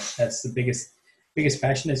 That's the biggest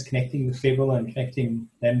passion, is connecting with people and connecting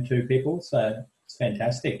them to people. So it's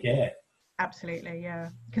fantastic. Yeah. Absolutely, yeah.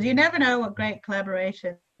 Because you never know what great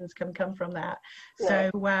collaborations can come from that. So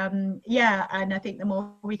and I think the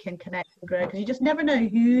more we can connect and grow, because you just never know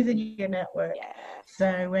who's in your network.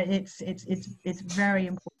 So it's very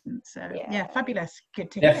important. So fabulous. Good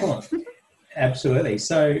to hear. Definitely. Absolutely.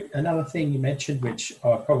 So another thing you mentioned, which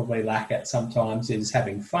I probably lack at sometimes, is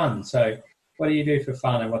having fun. So what do you do for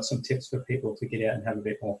fun, and what's some tips for people to get out and have a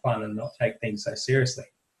bit more fun and not take things so seriously?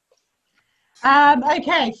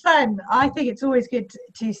 Okay, fun. I think it's always good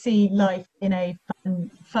to see life in a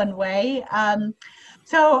fun way.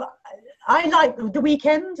 So I like the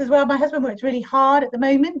weekends as well. My husband works really hard at the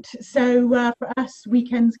moment, so for us,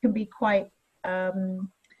 weekends can be quite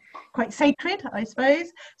sacred, I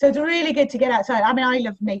suppose. So it's really good to get outside. I mean, I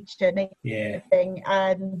love nature thing,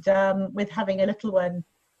 and with having a little one,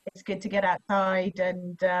 it's good to get outside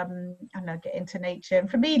and get into nature. And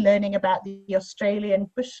for me, learning about the Australian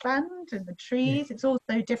bushland and the trees, it's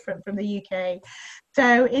also different from the UK.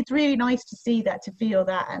 So it's really nice to see that, to feel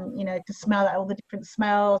that, and to smell all the different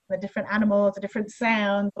smells, the different animals, the different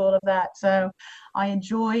sounds, all of that. So I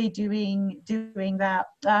enjoy doing that.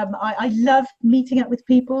 I love meeting up with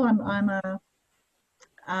people.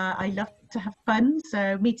 I love to have fun.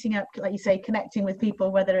 So meeting up, like you say, connecting with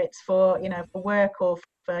people, whether it's for for work or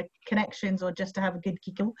for connections or just to have a good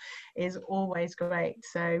giggle, is always great.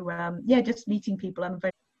 So just meeting people.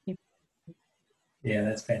 Yeah,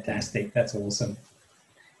 that's fantastic. That's awesome.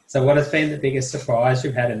 So what has been the biggest surprise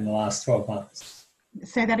you've had in the last 12 months?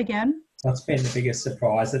 Say that again. What's been the biggest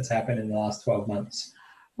surprise that's happened in the last 12 months?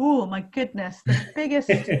 Oh my goodness, the biggest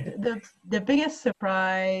the biggest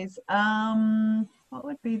surprise. What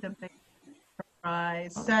would be the biggest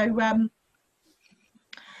surprise?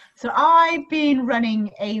 So I've been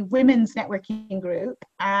running a women's networking group,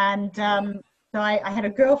 and so I had a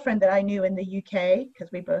girlfriend that I knew in the UK,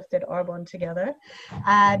 because we both did Arbonne together.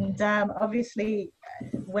 And obviously,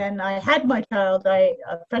 when I had my child, a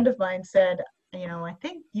friend of mine said, I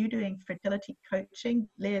think you doing fertility coaching,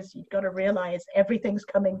 Liz, you've got to realize everything's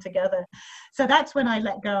coming together. So that's when I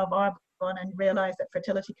let go of Arbonne and realized that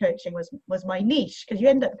fertility coaching was my niche, because you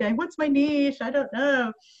end up going, what's my niche? I don't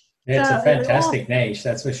know. Yeah, it's a fantastic niche,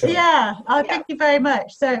 that's for sure. Yeah, thank you very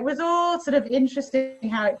much. So it was all sort of interesting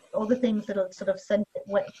how all the things that sort of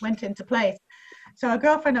went into place. So a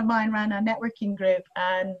girlfriend of mine ran a networking group,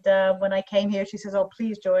 and when I came here, she says, oh,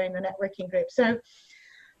 please join the networking group. So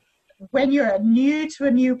when you're new to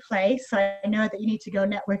a new place, I know that you need to go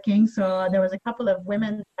networking. So there was a couple of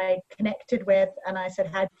women I connected with, and I said,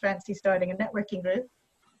 how do you fancy starting a networking group?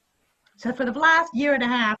 So for the last year and a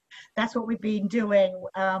half, that's what we've been doing.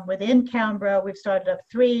 Within Canberra, we've started up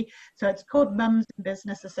 3. So it's called Mums in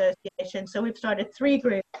Business Association. So we've started 3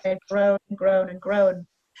 groups. They've grown and grown and grown.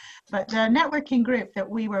 But the networking group that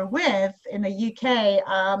we were with in the UK,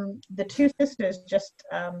 the 2 sisters just,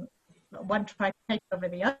 one tried to take over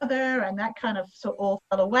the other, and that kind of all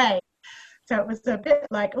fell away. So it was a bit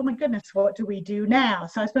like, oh my goodness, what do we do now?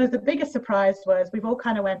 So I suppose the biggest surprise was we've all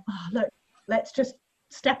kind of went, oh, look, let's just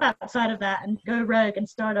step outside of that and go rogue and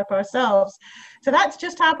start up ourselves. So that's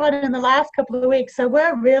just happened in the last couple of weeks. So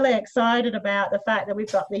we're really excited about the fact that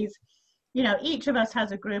we've got these, each of us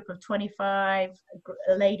has a group of 25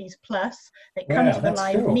 ladies plus that come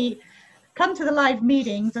to the live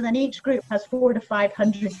meetings, and then each group has 400 to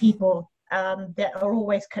 500 people that are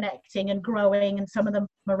always connecting and growing, and some of them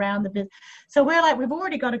around the business. So we're like, we've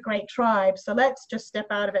already got a great tribe, so let's just step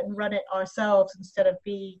out of it and run it ourselves instead of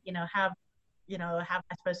have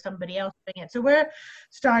I suppose somebody else doing it. So we're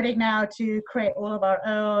starting now to create all of our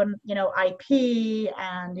own, IP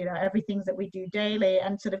and, everything that we do daily,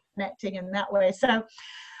 and sort of connecting in that way. So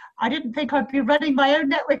I didn't think I'd be running my own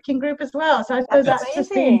networking group as well. So I suppose that's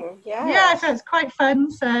just been, so it's quite fun.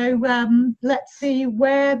 So let's see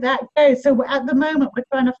where that goes. So at the moment, we're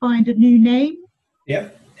trying to find a new name.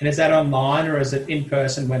 Yep. And is that online, or is it in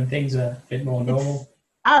person when things are a bit more normal?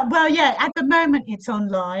 At the moment it's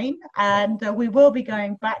online, and we will be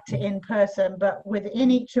going back to in person, but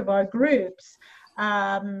within each of our groups,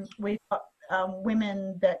 we've got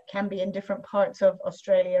women that can be in different parts of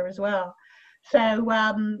Australia as well. So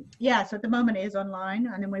yeah, so at the moment it is online,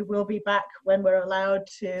 and then we will be back when we're allowed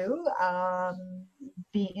to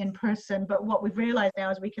be in person. But what we've realized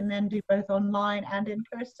now is we can then do both online and in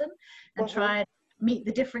person, and try and meet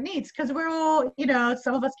the different needs, because we're all, you know,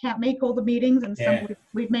 some of us can't make all the meetings, and some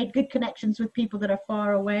we've made good connections with people that are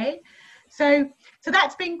far away. So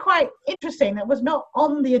that's been quite interesting. That was not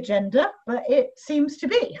on the agenda, but it seems to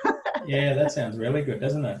be. Yeah, that sounds really good,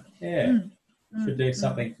 doesn't it? Yeah. Should do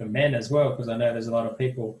something for men as well, because I know there's a lot of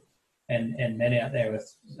people and men out there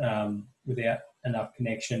with without enough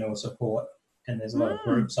connection or support, and there's a lot of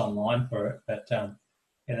groups online for it. But yeah,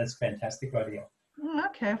 that's a fantastic idea.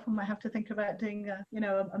 Okay, we might have to think about doing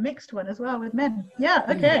a mixed one as well with men. Yeah,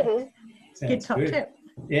 okay. Good top tip.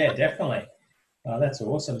 Yeah, definitely. Oh, that's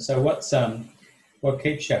awesome. So what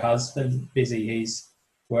keeps your husband busy? He's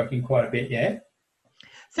working quite a bit, yeah?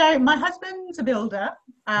 So my husband's a builder,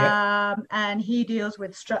 and he deals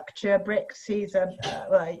with structure, bricks. He's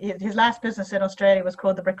his last business in Australia was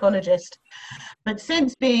called The Brickologist. But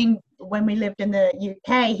since when we lived in the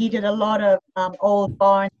UK, he did a lot of old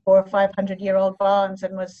barns, 400 or 500-year-old barns,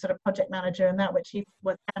 and was sort of project manager in that, which he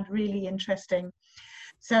found really interesting.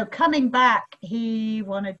 So coming back, he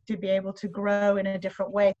wanted to be able to grow in a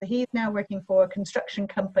different way. So he's now working for a construction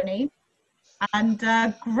company and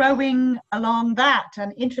growing along that.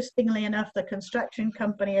 And interestingly enough, the construction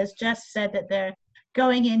company has just said that they're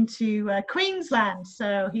going into Queensland.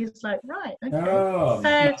 So he's like, right, okay. Oh,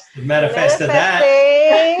 so manifested that.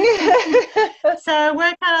 So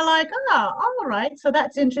we're kind of like, oh, all right. So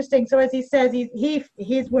that's interesting. So as he says,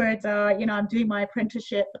 his words are, you know, I'm doing my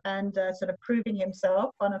apprenticeship and sort of proving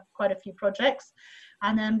himself on quite a few projects.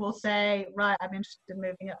 And then we'll say, right, I'm interested in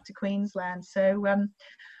moving up to Queensland. So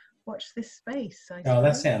watch this space. Oh,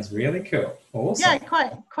 that sounds really cool. Awesome. Yeah,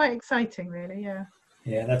 quite exciting, really. Yeah.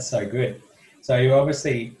 Yeah, that's so good. So you're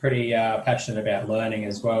obviously pretty passionate about learning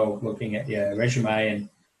as well, looking at your resume, and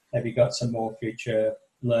have you got some more future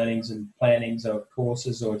learnings and plannings of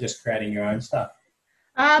courses, or just creating your own stuff?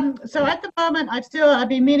 So at the moment, I've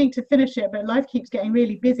been meaning to finish it, but life keeps getting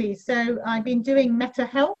really busy. So I've been doing Meta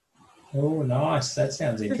Health. Oh, nice. That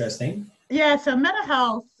sounds interesting. Yeah, so Meta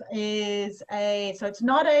Health is so it's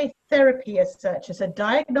not a therapy as such, it's a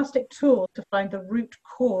diagnostic tool to find the root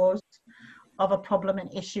cause of a problem, an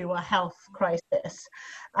issue, or health crisis.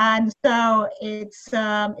 And so it's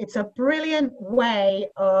a brilliant way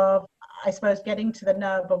of, I suppose, getting to the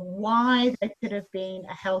nub of why there could have been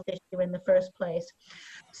a health issue in the first place.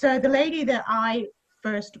 So the lady that I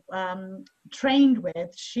first trained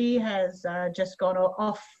with, she has just gone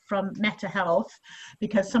off from Meta Health,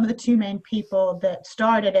 because some of the two main people that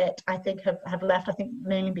started it, I think, have left, I think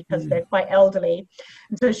mainly because they're quite elderly.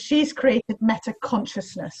 And so she's created Meta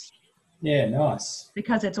Consciousness. Yeah, nice.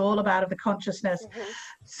 Because it's all about the consciousness.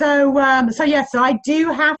 So I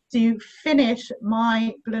do have to finish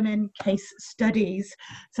my blooming case studies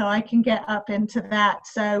so I can get up into that.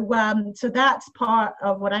 So that's part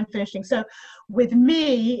of what I'm finishing. So with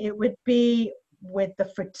me, it would be with the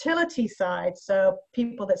fertility side. So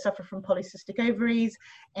people that suffer from polycystic ovaries,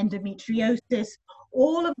 endometriosis,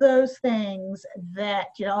 all of those things that,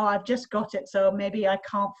 you know, I've just got it, so maybe I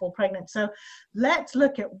can't fall pregnant. So let's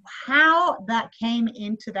look at how that came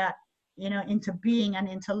into that, you know, into being and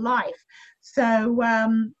into life. So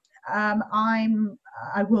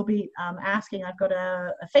I will be asking, I've got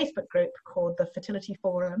a Facebook group called the Fertility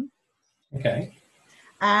Forum. Okay.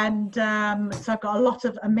 And so I've got a lot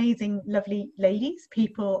of amazing, lovely ladies,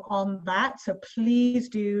 people on that. So please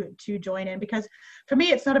do join in, because for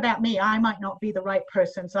me, it's not about me. I might not be the right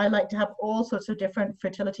person. So I like to have all sorts of different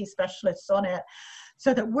fertility specialists on it,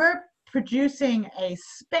 so that we're producing a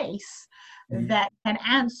space that can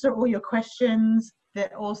answer all your questions,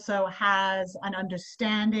 that also has an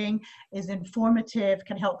understanding, is informative,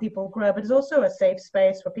 can help people grow, but is also a safe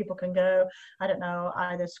space where people can go, I don't know,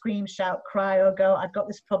 either scream, shout, cry, or go, I've got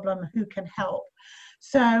this problem, who can help?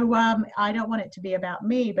 So I don't want it to be about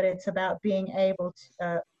me, but it's about being able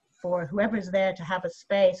to, for whoever's there, to have a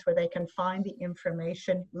space where they can find the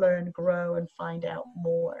information, learn, grow, and find out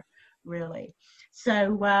more, really.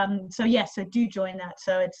 So so do join that.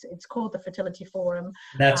 So it's called the Fertility Forum.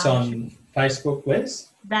 That's on Facebook, Liz?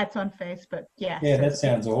 That's on Facebook, yes. Yeah, that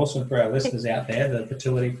sounds awesome for our listeners out there, the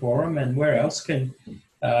Fertility Forum. And where else can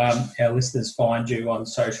our listeners find you on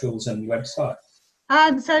socials and website?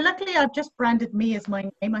 So luckily I've just branded me as my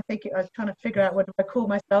name. I think I was trying to figure out what do I call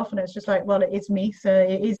myself, and it's just like, well, it is me, so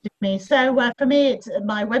it is me. So for me,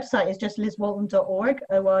 my website is just lizwalton.org,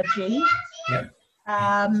 O-R-G. Yep.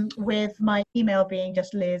 with my email being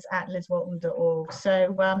just liz@lizwalton.org.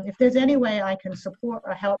 So if there's any way I can support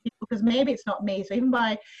or help people, because maybe it's not me, so even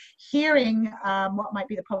by hearing what might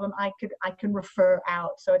be the problem, I can refer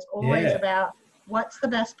out. So it's always about what's the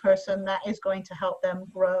best person that is going to help them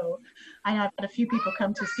grow. I know I've had a few people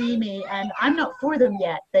come to see me and I'm not for them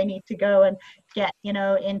yet. They need to go and get,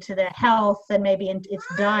 into their health, and maybe it's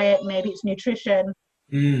diet, maybe it's nutrition.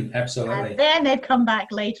 Absolutely. And then they'd come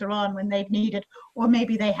back later on when they've needed, or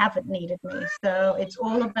maybe they haven't needed me. So it's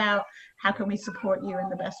all about how can we support you in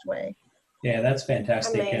the best way. Yeah, that's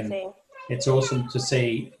fantastic. Amazing. And it's awesome to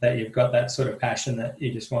see that you've got that sort of passion that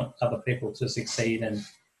you just want other people to succeed and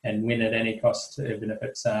win at any cost, even if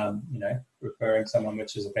it's, referring someone,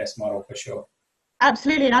 which is the best model for sure.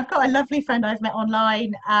 Absolutely. And I've got a lovely friend I've met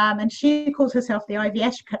online, and she calls herself the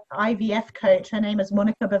IVF coach. Her name is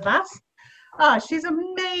Monica Bavas. Oh, she's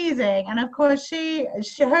amazing. And of course,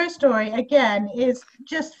 her story, again, is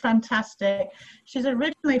just fantastic. She's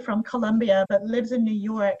originally from Colombia, but lives in New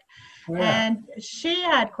York. Yeah. And she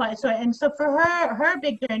had quite a story. And so for her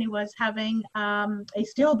big journey was having a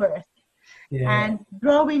stillbirth. Yeah. And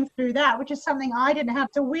growing through that, which is something I didn't have.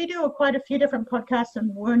 So we do quite a few different podcasts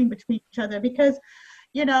and learning between each other because,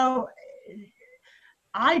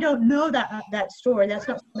 I don't know that story. That's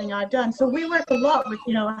not something I've done. So we work a lot with,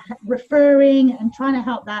 referring and trying to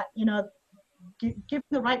help that, give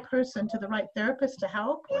the right person to the right therapist to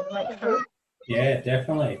help, or the right coach. Yeah,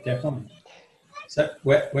 definitely. So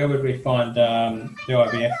where would we find the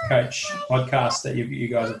IVF coach podcast that you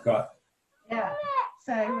guys have got? Yeah.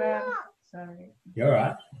 So, sorry. You're all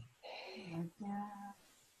right.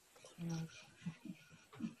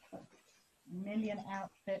 Million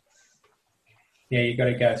outfits. Yeah, you've got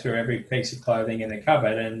to go through every piece of clothing in the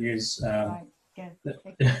cupboard and use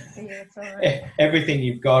everything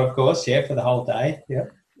you've got, of course, for the whole day.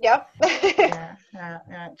 Yep. Yep.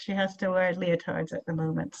 She has to wear leotards at the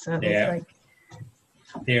moment. So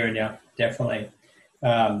Hearing you, definitely.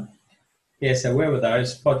 So where were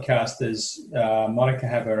those podcasters? Monica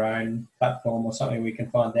have her own platform or something we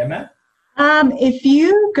can find them at? If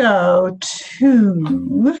you go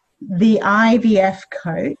to the IVF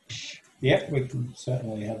coach. Yep, we can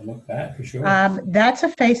certainly have a look at that for sure. That's a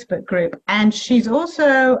Facebook group. And she's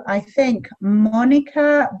also, I think,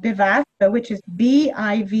 Monica Bivas, which is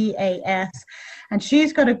Bivas. And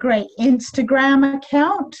she's got a great Instagram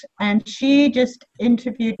account. And she just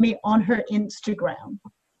interviewed me on her Instagram.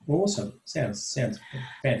 Awesome. Sounds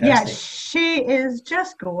fantastic. Yeah, she is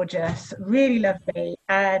just gorgeous, really lovely.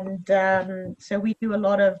 And so we do a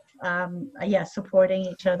lot of, supporting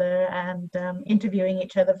each other and interviewing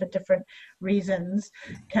each other for different reasons.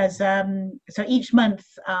 Because so each month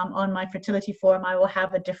on my fertility forum, I will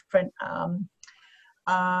have a different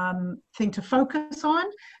thing to focus on.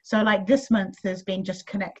 So like this month has been just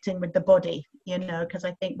connecting with the body, because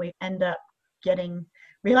I think we end up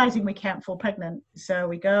realizing we can't fall pregnant. So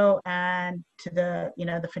we go and to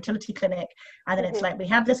the fertility clinic, and then it's like, we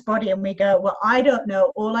have this body, and we go, well, I don't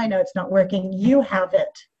know. All I know, it's not working. You have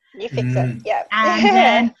it. You fix it. Yeah.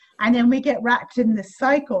 And then we get wrapped in this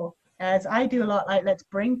cycle, as I do a lot, like, let's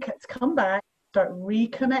come back, start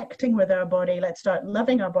reconnecting with our body. Let's start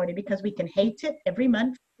loving our body, because we can hate it every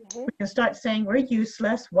month. We can start saying we're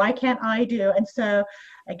useless. Why can't I do? And so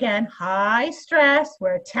again, high stress,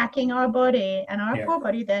 we're attacking our body, and our poor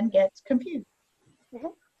body then gets confused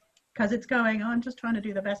because it's going on, just trying to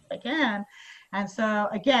do the best I can. And so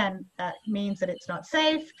again, that means that it's not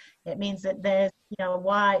safe. It means that there's,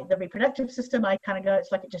 why the reproductive system, I kind of go,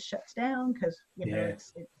 it's like it just shuts down because,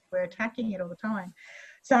 we're attacking it all the time.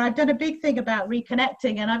 So I've done a big thing about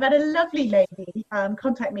reconnecting, and I've had a lovely lady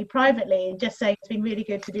contact me privately and just say it's been really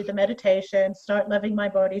good to do the meditation, start loving my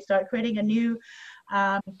body, start creating a new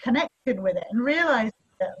connection with it, and realize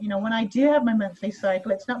that, when I do have my monthly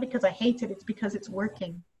cycle, it's not because I hate it, it's because it's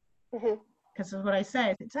working. Because of what I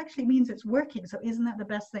say, it actually means it's working. So isn't that the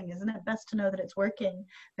best thing? Isn't it best to know that it's working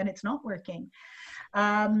than it's not working?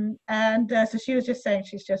 So she was just saying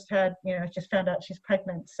she's just had, just found out she's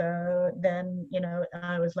pregnant. So then,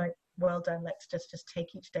 I was like, well done. Let's just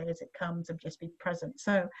take each day as it comes and just be present.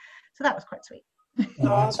 So that was quite sweet.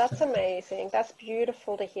 Oh, that's amazing. That's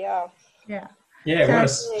beautiful to hear. Yeah. Yeah,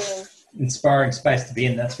 what an inspiring space to be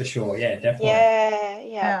in, that's for sure. Yeah, definitely.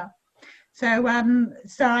 Yeah. So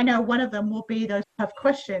I know one of them will be those tough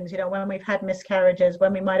questions, when we've had miscarriages,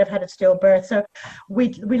 when we might have had a stillbirth. So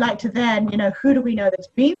we like to then, who do we know that's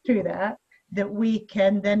been through that we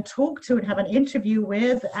can then talk to and have an interview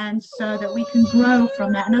with, and so that we can grow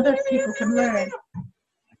from that and other people can learn.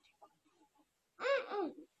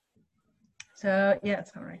 So, yeah,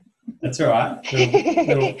 it's all right. That's all right.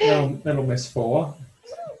 Little Miss 4.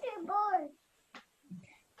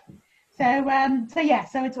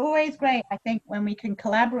 So it's always great, I think, when we can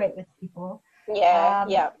collaborate with people.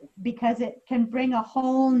 Because it can bring a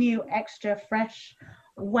whole new extra fresh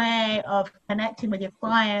way of connecting with your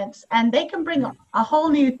clients, and they can bring a whole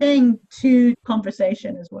new thing to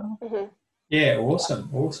conversation as well. Mm-hmm. Yeah, awesome.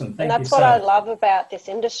 Thank you. And that's what I love about this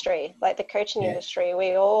industry, like the coaching industry.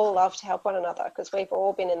 We all love to help one another because we've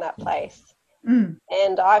all been in that place.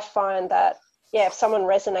 And I find that, if someone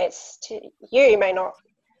resonates to you, you may not,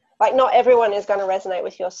 like not everyone is going to resonate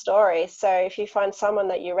with your story. So if you find someone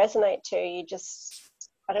that you resonate to, you just,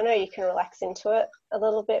 I don't know, you can relax into it a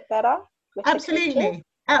little bit better. Absolutely.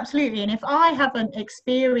 And if I haven't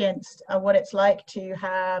experienced what it's like to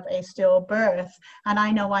have a stillbirth, and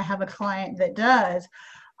I know I have a client that does,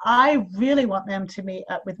 I really want them to meet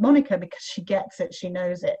up with Monica because she gets it, she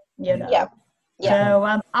knows it, you know. Yeah.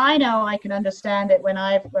 So I know I can understand it when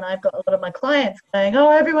I've got a lot of my clients going, oh,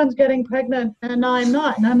 everyone's getting pregnant and I'm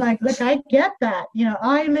not. And I'm like, look, I get that. You know,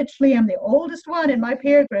 I literally am the oldest one in my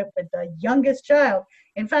peer group with the youngest child.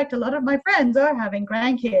 In fact, a lot of my friends are having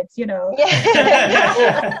grandkids, you know.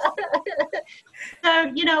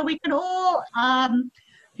 So, you know, we can all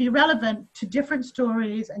be relevant to different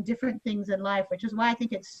stories and different things in life, which is why I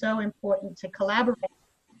think it's so important to collaborate.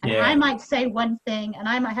 And I might say one thing and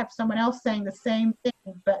I might have someone else saying the same thing,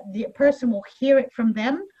 but the person will hear it from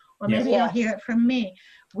them, or maybe they'll hear it from me.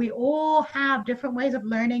 We all have different ways of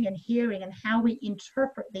learning and hearing and how we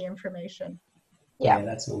interpret the information. Yeah,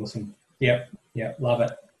 that's awesome. Yep, love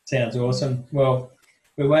it. Sounds awesome. Well,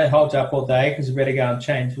 we won't hold you up all day because we better go and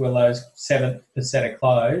change Willow's 7th set of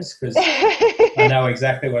clothes, because I know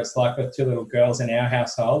exactly what it's like with 2 little girls in our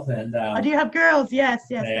household. And do you have girls? Yes,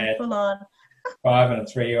 they're full on. 5 and a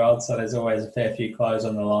 3-year-old, so there's always a fair few clothes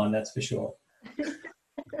on the line, that's for sure.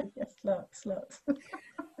 Yes, lots.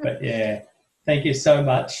 But yeah, thank you so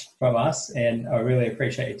much from us, and I really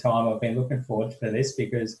appreciate your time. I've been looking forward to this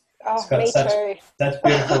because it's got such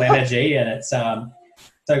beautiful energy, and it's so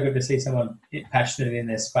good to see someone passionate in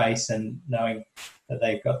their space and knowing that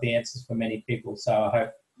they've got the answers for many people. So I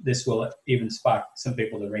hope this will even spark some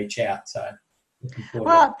people to reach out. So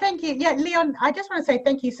well, thank you. Yeah, Leon, I just want to say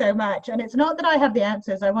thank you so much. And it's not that I have the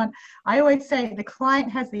answers. I always say the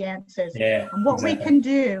client has the answers. Yeah. And what we can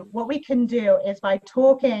do is by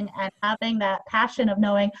talking and having that passion of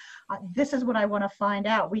knowing this is what I want to find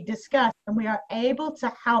out. We discuss and we are able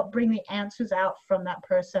to help bring the answers out from that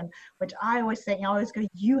person, which I always say,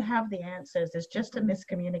 you have the answers. There's just a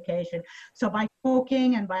miscommunication. So by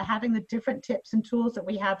talking and by having the different tips and tools that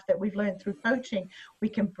we have that we've learned through coaching, we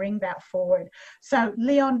can bring that forward. So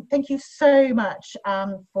Leon, thank you so much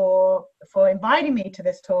for inviting me to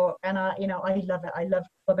this talk, and I love it. I love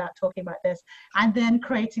about talking about this and then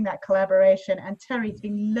creating that collaboration. And Terry, it's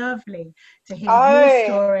been lovely to hear your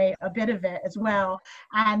story, a bit of it as well,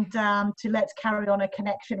 and to let's carry on a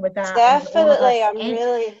connection with that. Definitely,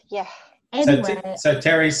 Anyway, so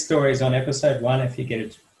Terry's story is on episode 1. If you get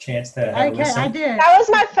a chance to have a listen. I did. That was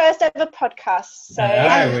my first ever podcast. So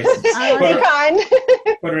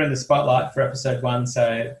put her in the spotlight for episode 1.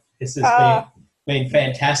 So this has been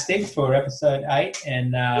fantastic for episode 8,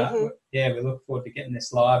 and we look forward to getting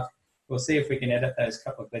this live. We'll see if we can edit those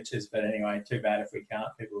couple of glitches, but anyway, too bad if we can't.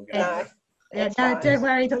 People will go. Don't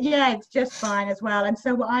worry. Yeah, it's just fine as well. And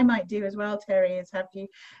so what I might do as well, Terry, is have you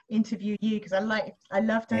interview you, because I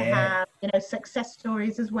love to have success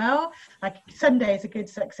stories as well. Like Sunday is a good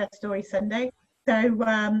success story Sunday. So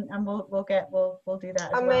and we'll do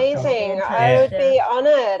that. Amazing. Well. I would be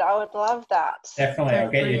honoured. I would love that. Definitely,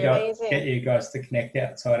 I'll get you guys to connect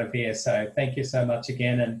outside of here. So thank you so much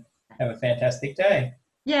again, and have a fantastic day.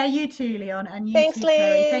 Yeah, you too, Leon, and you Thanks, too, Liz.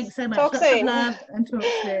 Terry. Thanks so much. Talk soon. Love and talk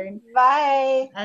soon. Bye.